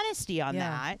the honesty on Yeah.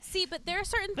 that. See, but there are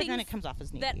certain But things then it comes off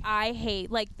as needy. that I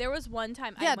hate. Like there was one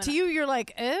time. I Yeah, went to you, you're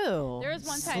like, ew. There was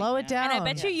one time- Slow it down. and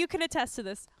I bet you can attest to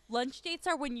this. Lunch dates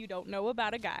are when you don't know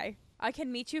about a guy. I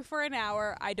can meet you for an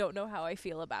hour. I don't know how I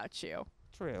feel about you.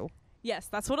 True. Yes,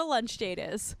 that's what a lunch date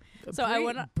is. So I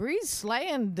went. Bree's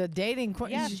slaying the dating.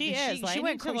 Yeah, she is. Like, I She need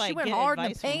went, to, like, she went get hard in the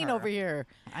advice from paint her. over here.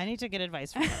 I need to get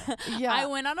advice from her. Yeah. I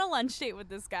went on a lunch date with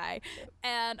this guy,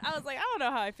 and I was like, I don't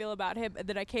know how I feel about him. And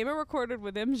then I came and recorded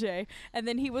with MJ, and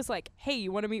then he was like, hey,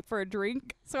 you want to meet for a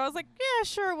drink? So I was like, yeah,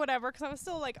 sure, whatever, because I was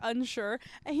still like unsure.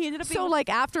 And he ended up So being like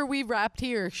after we wrapped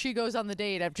here, she goes on the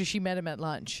date after she met him at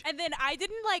lunch. and then I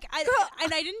didn't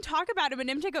I didn't talk about him, and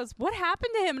MJ goes, what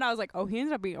happened to him? And I was like, oh, he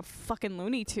ended up being a fucking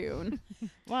Looney Tune.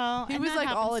 Well, He and was that like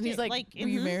all happens in. He's too. like, will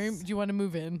you marry him? Do you want to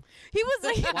move in? He was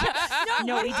like,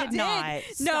 No, he did not.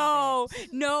 No,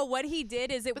 Stop no. What he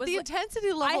did is it But was the like, intensity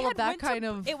I level had of that went to- kind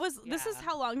of. It was. This is Yeah.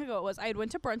 how long ago it was. I had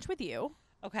went to brunch with you.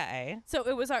 Okay. So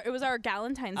it was our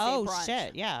Galentine's Day Oh brunch.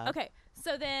 shit! Yeah. Okay.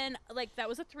 So then, like, that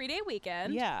was a 3-day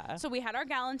weekend. Yeah. So we had our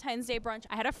Galentine's Day brunch.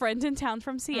 I had a friend in town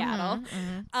from Seattle.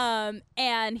 Mm-hmm,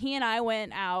 And he and I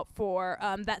went out for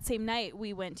that same night.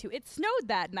 We went to, it snowed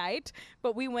that night,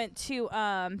 but we went to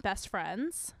Best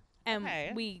Friends. And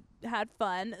Okay. we had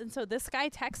fun. And so this guy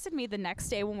texted me the next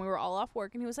day when we were all off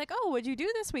work, and he was like, "Oh, what'd you do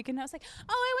this week?" And I was like,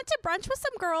 "Oh, I went to brunch with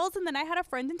some girls, and then I had a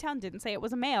friend in town." Didn't say it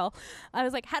was a male. I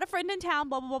was like, "Had a friend in town,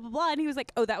 blah blah blah blah blah." And he was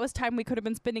like, "Oh, that was time we could have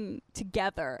been spending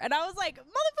together." And I was like,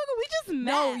 "Motherfucker, we just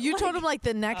met." No, you told him like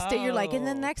the next day. You're like, and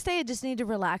the next day I just need to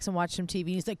relax and watch some TV.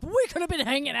 He's like, "We could have been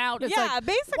hanging out." It's yeah, like,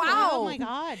 basically. wow. Oh my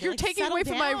God. You're like, taking away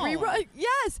from my rerun.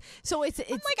 Yes. So it's I'm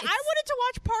like, I wanted to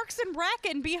watch Parks and Rec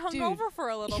and be hungover for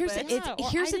a little here's bit. the-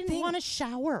 it's- here's I the didn't thing. want to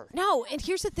shower. No, and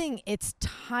here's the thing. It's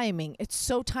timing. It's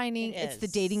so tiny. It's the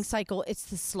is. dating cycle. It's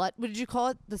the slut. What did you call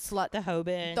it? The slut. The hoe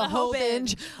binge. The hoe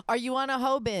binge. binge. Are you on a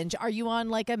hoe binge? Are you on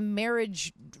like a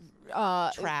marriage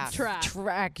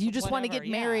track? You just want to Whatever,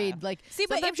 get married. yeah. Like, See,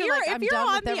 but sometimes if you're, like, if I'm you're done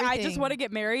on with the I just everything. want to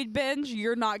get married binge,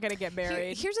 you're not going to get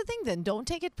married. Here's the thing then. Don't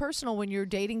take it personal when you're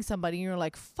dating somebody and you're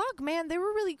like, fuck, man, they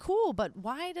were really cool, but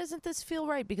why doesn't this feel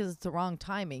right? Because it's the wrong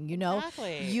timing, you know?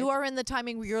 Exactly. You are in the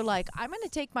timing where you're like, I'm going to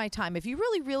take my time. If you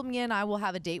really reel me in, I will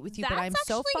have a date with you, but I'm That's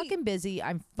so actually- fucking busy.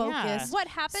 I'm focused. What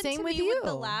happened Same to with me with the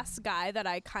you. last guy that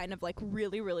I kind of like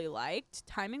really, really liked,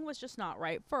 timing was just not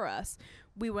right for us.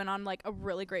 We went on like a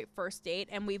really great first date,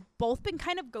 and we've both been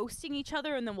kind of ghosting each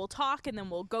other, and then we'll talk, and then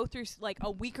we'll go through like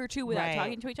a week or two without Right.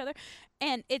 talking to each other,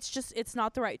 and it's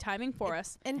not the right timing for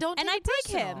us. And don't And take I it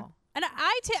take him. personal. And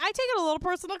I take it a little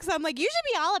personal because I'm like, you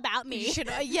should be all about me. You should,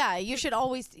 you should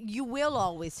always, you will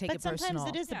always take But it sometimes personal.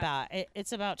 it is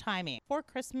it's about timing. For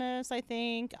Christmas, I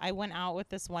think I went out with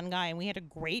this one guy and we had a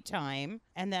great time.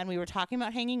 And then we were talking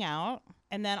about hanging out,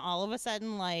 and then all of a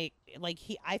sudden, I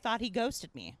thought he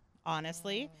ghosted me.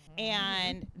 Honestly.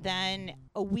 And then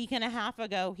a week and a half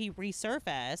ago, he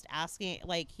resurfaced asking,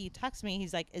 he texted me.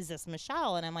 He's like, "Is this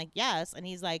Michelle?" And I'm like, "Yes." And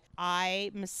he's like,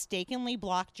 "I mistakenly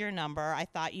blocked your number. I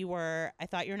thought your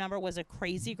number was a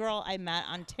crazy girl I met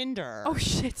on Tinder." Oh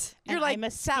shit! You're And like, I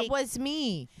that was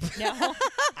me. No,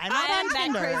 I'm not on that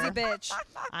Tinder. crazy bitch.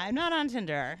 I'm not on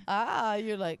Tinder.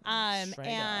 You're like,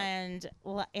 straight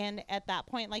up. And at that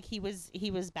point, he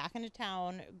was back into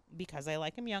town because I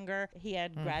like him younger. He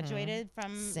had graduated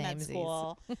from med Samesies.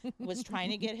 school, was trying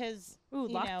to get his Ooh,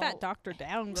 lock that doctor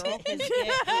down, girl.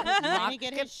 trying to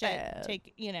get his it shit,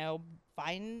 down.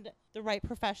 find the right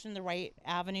profession, the right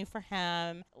avenue for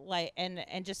him,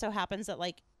 and just so happens that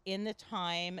in the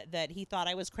time that he thought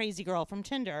I was crazy girl from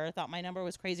Tinder, thought my number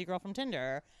was crazy girl from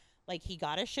Tinder, he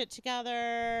got his shit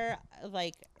together,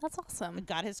 That's awesome.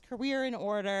 got his career in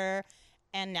order,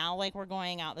 and now we're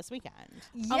going out this weekend.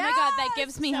 Oh my god, that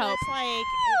gives me So hope. it's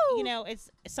it's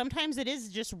sometimes it is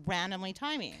just randomly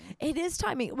timing. It is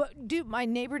timing. Well, dude, my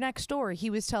neighbor next door, he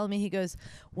was telling me, he goes,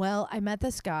 well, I met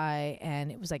this guy and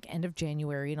it was end of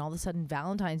January, and all of a sudden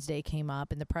Valentine's Day came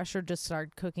up and the pressure just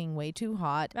started cooking way too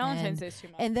hot. Valentine's Day's too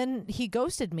much. And then he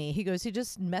ghosted me. He goes, he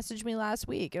just messaged me last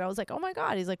week. And I was like, oh my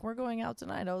God. He's like, we're going out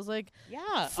tonight. I was like,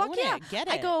 Yeah, fuck own yeah. it, get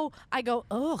it. I go,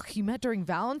 ugh, you met during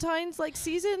Valentine's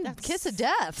season? Kiss of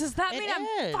death. Does that It mean I'm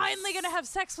is. finally gonna have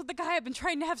sex with the guy I've been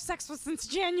trying to have sex with since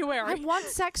January? I want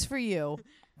sex for you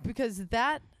because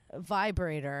that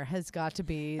vibrator has got to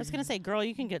be. I was gonna say, girl,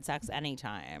 you can get sex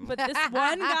anytime. But this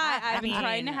one guy I've been mean,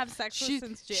 trying to have sex with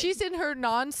since January. She's in her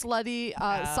non-slutty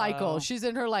cycle. She's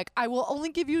in her I will only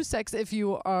give you sex if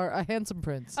you are a handsome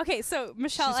prince. Okay, so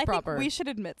Michelle, She's I proper. think we should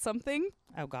admit something.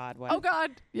 Oh God, what? Oh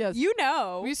God, yes. You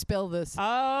know. We spill this. Oh,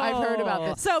 I've heard about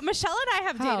this. So Michelle and I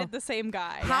have How? dated the same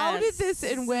guy. How did Yes. this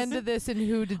and when did this and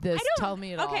who did this? I don't, Tell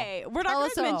me it all. Okay, we're Tell not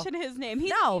us going to all. mention his name.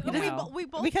 No, we, no. we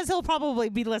both. because he'll probably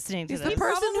be listening to He's this. the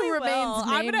person probably who remains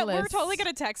will. We're nameless. totally going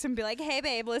to text him and be like, hey,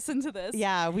 babe, listen to this.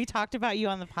 Yeah, we talked about you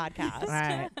on the podcast. All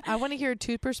right. I want to hear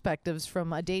two perspectives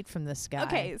from a date from this guy.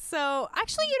 Okay, so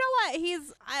actually, you know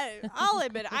what? I'll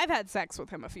admit, I've had sex with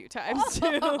him a few times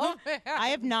too. I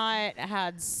have not had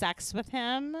sex with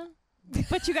him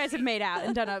But you guys have made out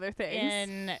and done other things.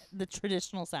 in the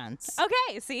traditional sense.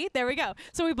 Okay, see, there we go.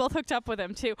 So we both hooked up with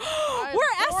him too. I'm We're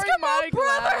pouring my Eskimo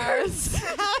brothers.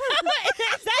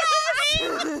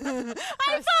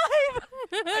 High five!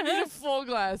 I need a full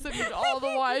glass. I need all the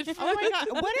wine. Oh my God!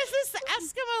 What is this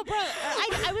Eskimo brother?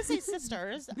 I would say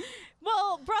sisters.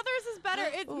 Well, brothers is better.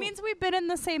 It means we've been in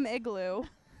the same igloo.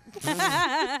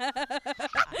 I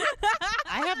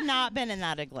have not been in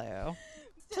that igloo.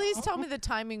 Please tell me the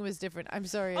timing was different. I'm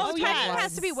sorry. Oh, yes. timing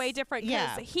has to be way different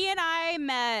because Yeah. he and I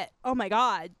met. Oh my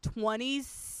God,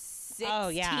 2016. Oh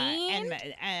yeah,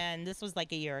 and this was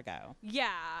like a year ago yeah.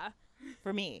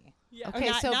 for me. Yeah. Okay,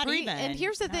 not- so not Bree, even. and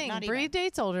here's the Not- thing: not Bree even.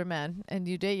 dates older men, and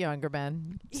you date younger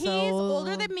men. He's So-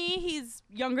 older than me. He's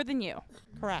younger than you.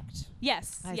 Correct.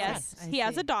 Yes. I yes. see. I He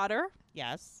has see. a daughter.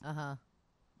 Yes.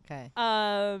 Okay.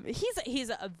 He's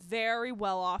a very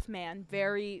well off man.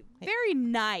 Very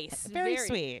nice. Very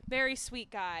sweet. Very sweet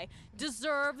guy.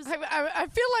 deserves. I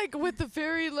feel like with the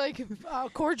very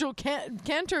cordial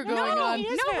canter going on.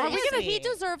 He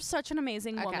deserves such an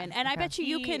amazing woman, and I bet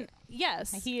you can.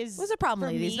 Yes, he is. What's the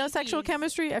problem, ladies? No sexual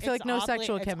chemistry. I feel like no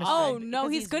sexual chemistry. Oh no,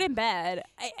 he's good in bed.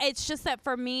 It's just that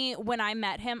for me, when I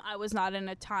met him, I was not in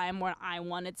a time when I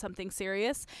wanted something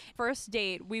serious. First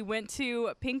date, we went to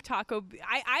Pink Taco.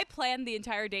 I planned the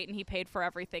entire date, and he paid for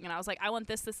everything. And I was like, I want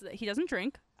this. He doesn't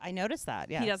drink. I noticed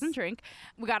that. Yeah, he doesn't drink.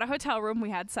 We got a hotel room. We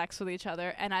had sex with each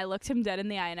other, and I looked him dead in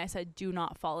the eye, and I said, "Do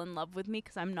not fall in love with me,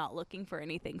 because I'm not looking for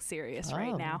anything serious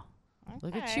right now." Okay.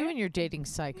 Look at you and your dating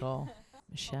cycle,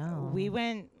 Michelle. We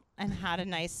went and had a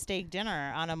nice steak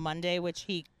dinner on a Monday, which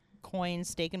he coined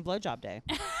steak and blowjob day.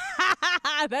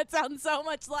 That sounds so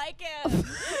much like him.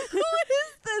 Who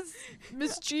is this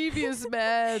mischievous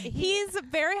man? He's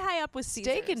very high up with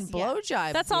Caesars. Steak and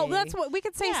blowjob. That's all. That's what we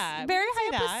could say. Yeah, very we could say high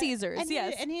up that. with Caesars. And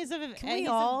yes. he's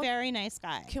a very nice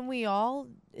guy. Can we all?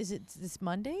 Is it this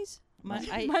Mondays?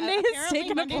 Monday is steak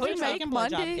and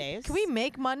blowjob days. Can we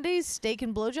make Mondays steak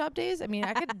and blowjob days? I mean,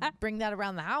 I could bring that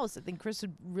around the house. I think Chris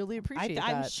would really appreciate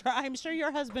that. I'm sure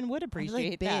your husband would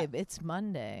appreciate that. Babe, it's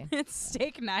Monday. It's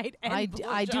steak night. And I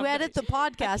do edit the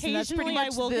podcast, and that's pretty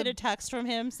much I will get a text from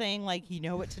him saying, like, you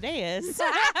know what today is. You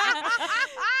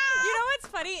know what's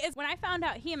funny is when I found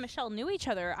out he and Michelle knew each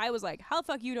other, I was like, how the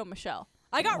fuck you know Michelle?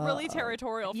 I got really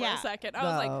territorial for a second. I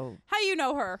was like, how you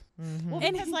know her? Mm-hmm. Well,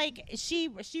 because like she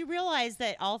realized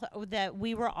that that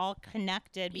we were all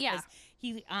connected because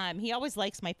he always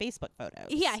likes my Facebook photos.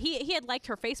 Yeah, he had liked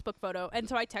her Facebook photo, and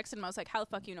so I texted him. I was like, how the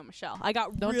fuck you know Michelle? I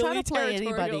got Don't really try to play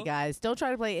territorial. anybody, guys. Don't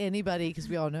try to play anybody because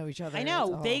we all know each other. I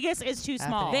know Vegas is too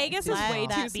small. Vegas is way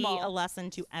too small. Be a lesson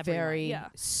to everyone. Very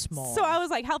small. So I was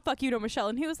like, how the fuck you know Michelle?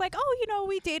 And he was like, oh,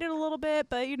 we dated a little bit,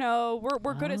 but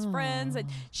we're good as friends, and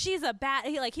she's a bad.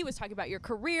 He was talking about your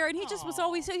career, and he just was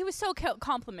always he was so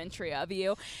complimentary of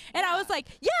you, and I was like,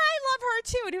 yeah, I love her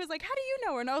too, and he was like, how do you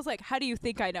know her? And I was like, how do you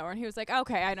think I know her? And he was like,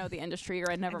 okay, I know the industry, you're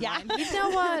in. Never mind. You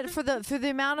know what? For the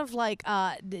amount of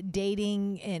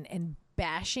dating and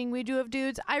bashing we do of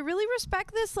dudes, I really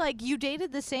respect this. Like, you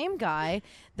dated the same guy.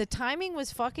 The timing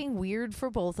was fucking weird for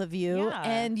both of you,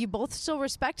 and you both still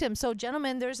respect him. So,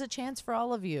 gentlemen, there's a chance for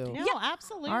all of you. No,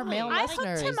 absolutely. Our male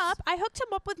listeners. I hooked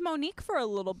him up with Monique for a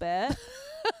little bit.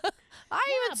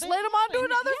 I even slid him onto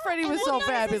another friend. He was so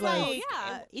fabulous. Like,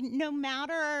 no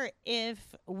matter if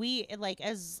we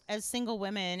as single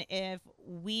women, if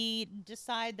we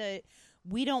decide that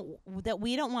we don't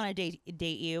want to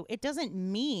date you, it doesn't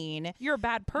mean you're a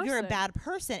bad person. You're a bad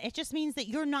person. It just means that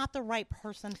you're not the right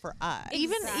person for us.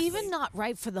 Even not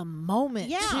right for the moment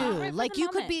too. Right, like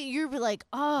you'd be like,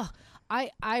 oh,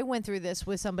 I went through this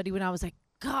with somebody when I was like,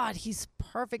 God, he's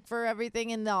perfect for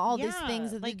everything and all these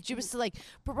things. And like, just like,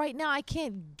 but right now I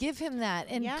can't give him that.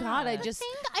 And God, I think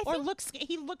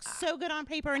he looks so good on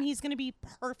paper, and he's going to be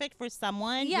perfect for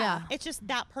someone. Yeah, it's just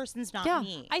that person's not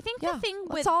me. I think the thing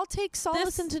with let's all take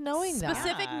solace into knowing that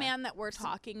specific man that we're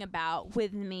talking about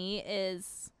with me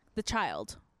is the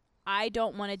child. I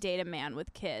don't want to date a man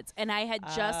with kids. And I had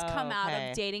just come out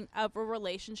of a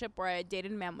relationship where I had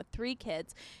dated a man with 3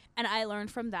 kids. And I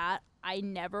learned from that I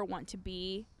never want to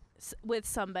be with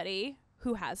somebody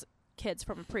who has kids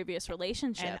from a previous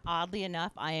relationship. And oddly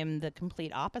enough, I am the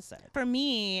complete opposite. For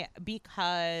me,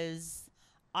 because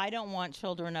I don't want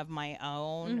children of my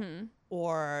own,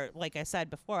 or like I said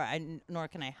before, nor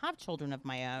can I have children of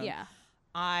my own. Yeah.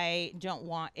 I don't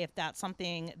want, if that's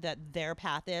something that their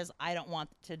path is, I don't want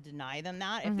to deny them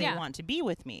that if they want to be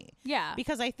with me. Yeah.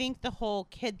 Because I think the whole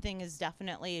kid thing is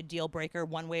definitely a deal breaker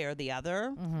one way or the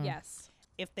other. Yes.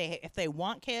 If they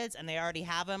want kids and they already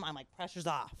have them, I'm like, pressure's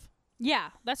off. Yeah,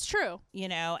 that's true.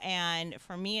 And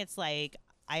for me, it's like,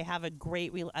 I have a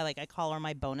great, I call her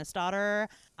my bonus daughter.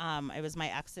 It was my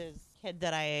ex's kid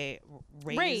that I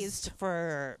raised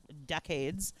for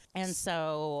decades, and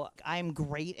so I'm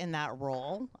great in that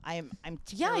role. I'm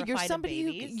terrified you're somebody of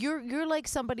babies. you're like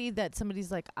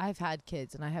somebody's like, I've had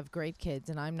kids and I have great kids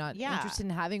and I'm not interested in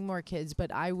having more kids,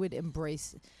 but I would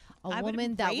embrace a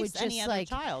woman that would just like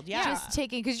child. just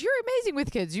taking, because you're amazing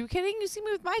with kids. You kidding? You see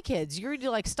me with my kids. You're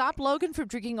like, stop Logan from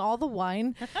drinking all the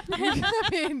wine.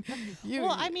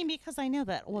 I mean, because I know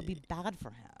that will be bad for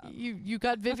him. You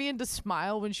got Vivian to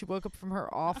smile when she woke up from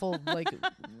her awful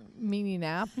meanie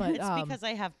nap, but it's because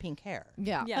I have pink hair.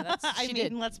 Yeah, that's.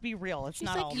 Let's be real. It's She's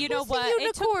not like, all. You know what?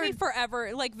 It took me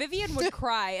forever. Like, Vivian would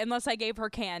cry unless I gave her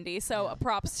candy. So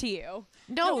props to you.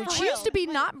 No, she used to be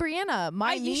not Brianna.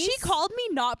 My niece, she called me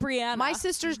not Brianna. My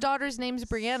sister's daughter's name's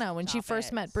Brianna. When she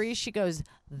first met Bree, she goes,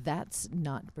 "That's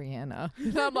not Brianna."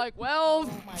 And I'm like, "Well,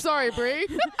 sorry, Bree."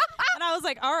 And And I was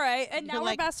like, all right. And now You're we're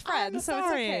like, best friends, I'm so it's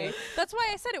okay. sorry. That's why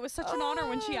I said it was such an honor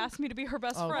when she asked me to be her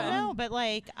best friend. No, but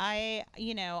like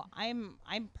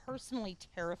I'm personally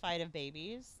terrified of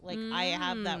babies. Like I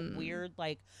have that weird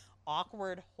like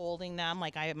awkward holding them.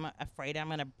 Like I'm afraid I'm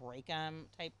gonna break them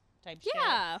type shit.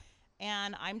 Yeah.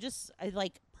 And I'm just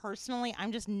personally,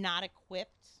 I'm just not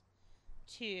equipped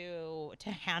to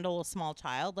handle a small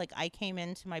child. Like I came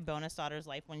into my bonus daughter's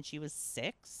life when she was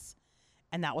 6,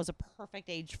 and that was a perfect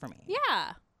age for me.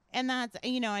 Yeah. And that's,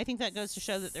 I think that goes to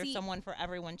show that there's someone for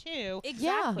everyone too.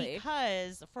 Exactly.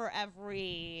 Because for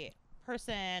every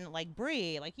person like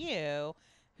Bree, like you,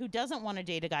 who doesn't want to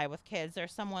date a guy with kids,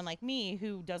 there's someone like me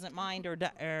who doesn't mind or does.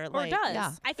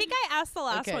 Yeah. I think I asked the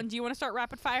last Okay. one. Do you want to start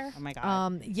rapid fire? Oh my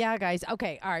God. Yeah, guys.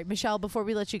 Okay, all right, Michelle. Before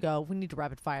we let you go, we need to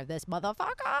rapid fire this motherfucker.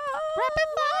 Rapid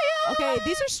fire. Okay,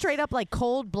 these are straight up like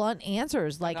cold, blunt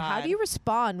answers. Like, how God. do you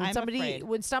respond when I'm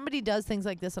afraid. somebody does things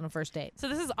like this on a first date? So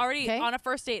this is already Okay. on a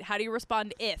first date. How do you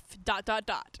respond if ...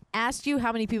 Asked you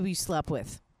how many people you slept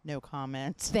with. No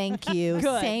comment. Thank you.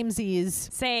 Good.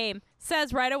 Samesies. Same.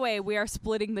 Says right away, we are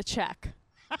splitting the check.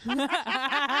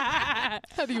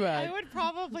 How do you I would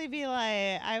probably be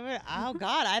like, oh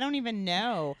God, I don't even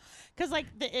know. Because like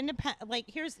the independent, like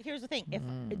here's the thing.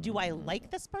 If do I like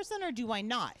this person or do I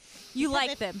not? You Because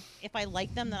like them. If I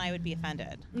like them, then I would be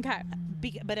offended. Okay.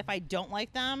 But if I don't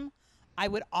like them, I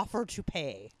would offer to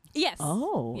pay. Yes.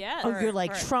 Oh. Yes. Oh, you're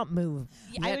like For- Trump move.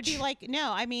 I would be bitch. like,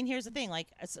 no. I mean, here's the thing. Like,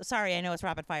 sorry, I know it's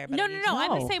rapid fire, but No, I no, need no. to- I'm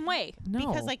the No. same way. No.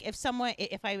 Because like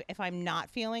if I'm not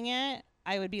feeling it,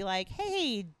 I would be like,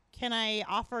 hey, can I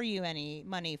offer you any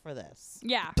money for this?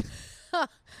 Yeah.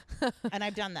 And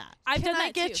I've done that. I've Can done I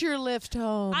that get too. your lift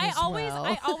home? I as always well?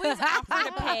 offer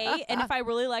to pay, and if I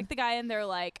really like the guy and they're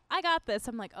like, I got this,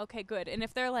 I'm like, okay, good. And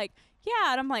if they're like,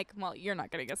 yeah, and I'm like, well, you're not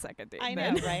gonna get second date. I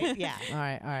then. know, right? Yeah. All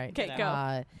right. Okay,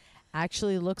 go.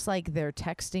 Actually, looks like they're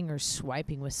texting or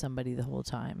swiping with somebody the whole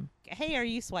time. Hey, are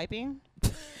you swiping?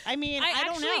 I mean, I I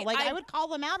don't know. actually- Like, I would call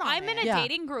them out on I'm it. in a Yeah.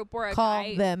 dating group where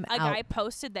Call them a guy out.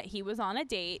 posted that he was on a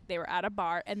date. They were at a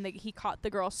bar, and he caught the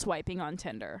girl swiping on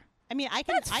Tinder. I mean, I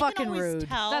can. That's I fucking can always rude.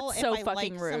 tell That's if so I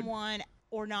fucking like rude. someone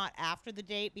or not after the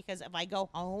date because if I go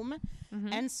home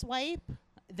and swipe,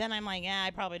 then I'm like, yeah,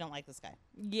 I probably don't like this guy.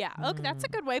 Yeah, okay, that's a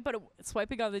good way. But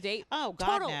swiping on the date, Oh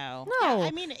God, Total. no. No. Yeah,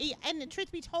 I mean, and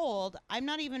truth be told, I'm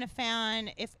not even a fan.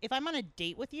 If I'm on a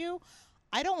date with you,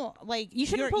 I don't like. You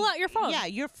shouldn't pull out your phone. Yeah,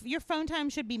 your phone time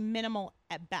should be minimal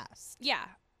at best. yeah,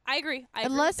 I agree. I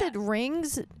agree Unless with it that.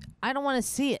 rings, I don't want to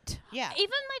see it. Yeah. Even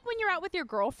like when you're out with your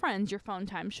girlfriends, your phone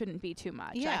time shouldn't be too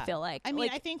much. Yeah. I feel like. I mean,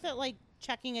 like, I think that like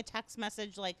checking a text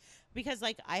message, like because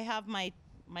like I have my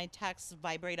texts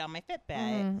vibrate on my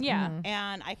Fitbit. yeah.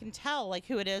 And I can tell like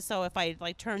who it is. So if I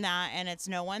like turn that and it's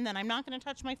no one, then I'm not going to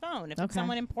touch my phone. If it's Okay.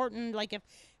 someone important, like if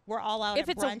we're all out If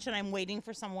at it's a- brunch and I'm waiting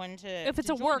for someone to If it's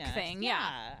to a join work us. thing,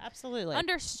 yeah. absolutely.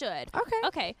 Understood. Okay.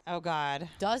 Okay. Oh God.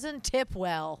 Doesn't tip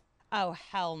well. Oh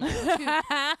hell no. You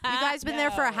guys been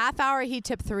there for a No. half hour. He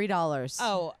tipped $3.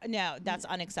 Oh no, that's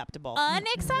unacceptable.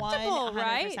 Unacceptable,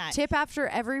 right? 100%. Tip after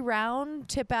every round.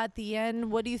 Tip at the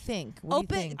end. What do you think? What Open-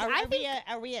 do you think?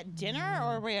 Are we at dinner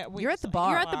or are we You're at the bar.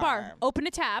 You're at the bar. Open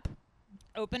a tab.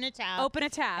 Open a tab. Open a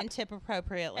tab. and tip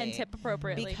appropriately. And tip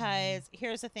appropriately. Because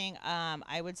here's the thing,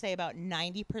 I would say about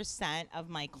 90% of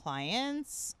my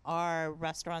clients are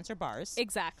restaurants or bars.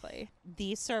 Exactly.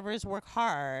 These servers work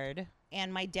hard,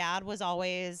 and my dad was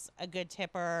always a good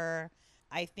tipper.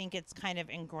 I think it's kind of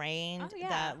ingrained Oh, yeah.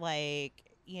 that, like,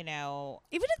 you know,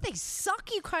 Even if they suck,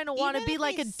 you kind of want to even be if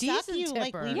like they a suck decent you,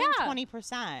 like, tipper. leave Yeah.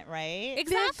 20%, right?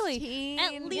 Exactly. 15.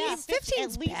 At Yeah, least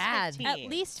 15's at least bad. 15. At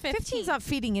least 15. 15's not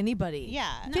feeding anybody.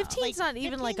 Yeah. No. 15's Like, not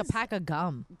even like a 15's pack of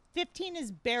gum. 15 is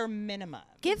bare minimum.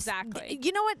 Exactly.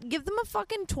 You know what? Give them a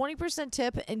fucking 20%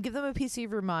 tip and give them a piece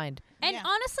of your mind. And Yeah.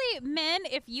 honestly, men,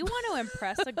 if you want to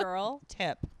impress a girl,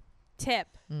 Tip. tip.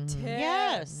 Mm-hmm. Tip.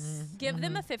 Yes. Give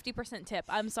them a 50% tip.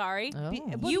 I'm sorry. Oh.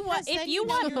 Well, You want- because if then you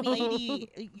know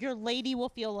want- your lady will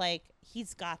feel like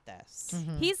he's got this.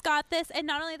 He's got this, and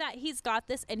not only that, he's got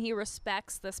this, and he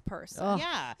respects this person. Oh.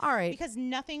 Yeah. All right. Because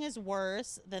nothing is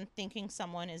worse than thinking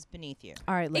someone is beneath you.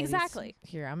 All right, ladies. Exactly.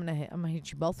 Here, I'm gonna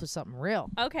hit you both with something real.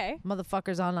 Okay.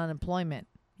 Motherfucker's on unemployment.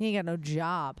 He ain't got no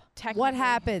job. Technically. What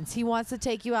happens? He wants to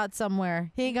take you out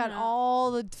somewhere. He ain't got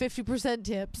all the 50%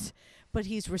 tips, but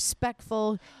he's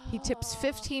respectful. He tips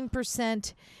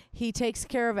 15%. He takes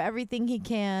care of everything he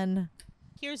can.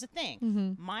 Here's the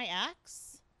thing. My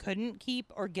ex couldn't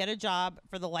keep or get a job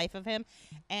for the life of him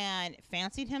and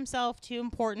fancied himself too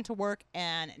important to work.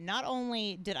 And not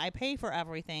only did I pay for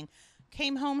everything,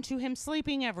 came home to him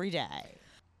sleeping every day.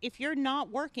 If you're not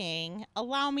working,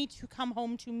 allow me to come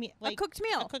home to me A cooked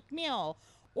meal. A cooked meal.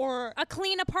 or a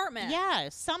clean apartment. Yeah,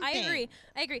 something. I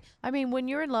agree. I mean, when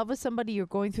you're in love with somebody, you're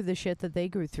going through the shit that they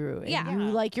grew through. And Yeah.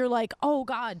 you're like, oh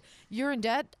God, you're in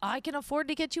debt. I can afford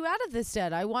to get you out of this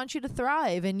debt. I want you to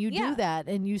thrive. And you do that,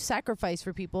 and you sacrifice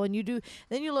for people, and you do.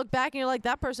 Then you look back and you're like,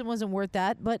 that person wasn't worth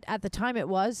that, but at the time it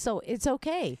was. So it's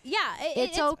okay. Yeah,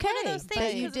 it's okay one of those things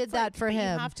that you did that for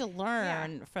him. You have to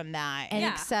learn from that and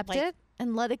accept it.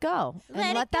 And let it go.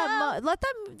 Let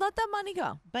that money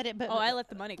go. But I let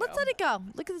the money go. Let's let it go.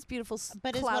 Look at this beautiful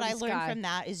But cloudy what I learned sky. from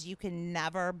that is you can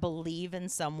never believe in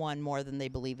someone more than they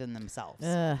believe in themselves.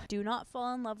 Do not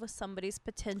fall in love with somebody's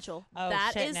potential. Oh,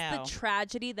 that shit, is no. the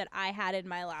tragedy that I had in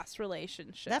my last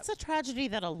relationship. That's a tragedy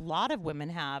that a lot of women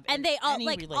have. And in they all any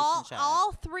like relationship.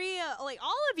 all three like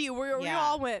all of you we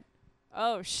all went,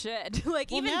 oh shit.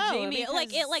 Like Well, even no, Jamie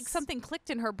like it like because- something clicked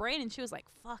in her brain and she was like,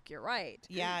 fuck, you're right.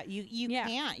 Yeah, you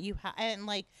can't.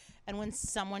 And when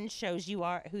someone shows you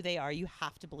are who they are, you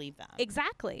have to believe them.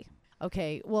 Exactly.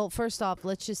 Okay. Well, first off,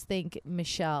 let's just thank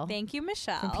Michelle Thank you,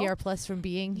 Michelle. from PR Plus from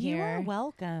being You here. are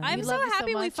welcome. I'm We so love you so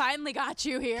happy we much. finally got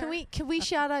you here. Can we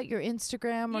shout out your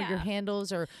Instagram or your Yeah.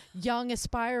 handles or young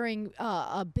aspiring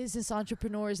business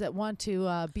entrepreneurs that want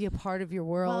to be a part of your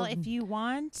world? Well, if you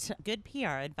want good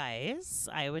PR advice,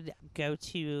 I would go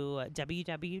to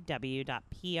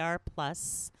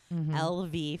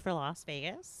www.prpluslv for Las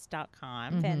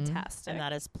Vegas.com. Fantastic. And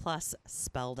that is plus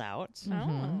spelled out.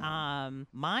 Oh.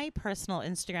 My personal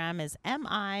Instagram is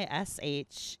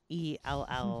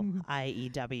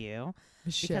MISHELLIEW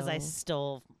because I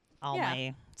still all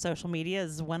my social media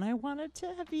is when I wanted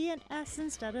to be an S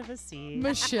instead of a C.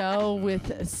 Michelle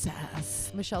with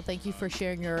sass. Michelle, thank you for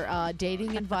sharing your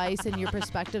dating advice and your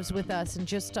perspectives with us, and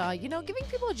just giving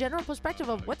people a general perspective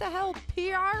of what the hell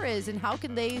PR is and how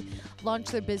can they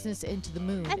launch their business into the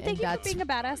moon. And thank you for being a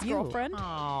badass girlfriend.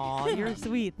 Oh, you're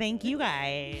sweet. Thank you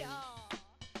guys.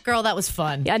 Girl, that was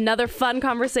fun. Another fun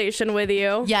conversation with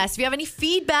you. Yes, if you have any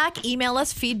feedback, email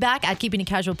us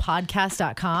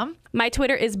feedback@keepingitcasualpodcast.com. My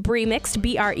Twitter is Breemixed,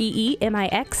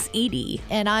 BREEMIXED.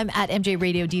 And I'm at MJ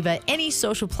Radio Diva, any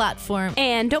social platform.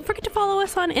 And don't forget to follow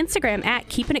us on Instagram at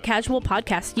Keeping It Casual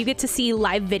Podcast. You get to see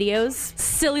live videos,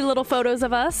 silly little photos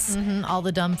of us. All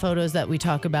the dumb photos that we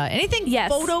talk about. Anything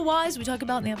photo-wise we talk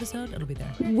about in the episode, it'll be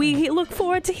there. We look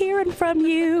forward to hearing from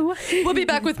you. We'll be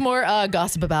back with more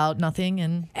gossip about nothing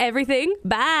and everything.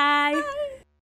 Bye.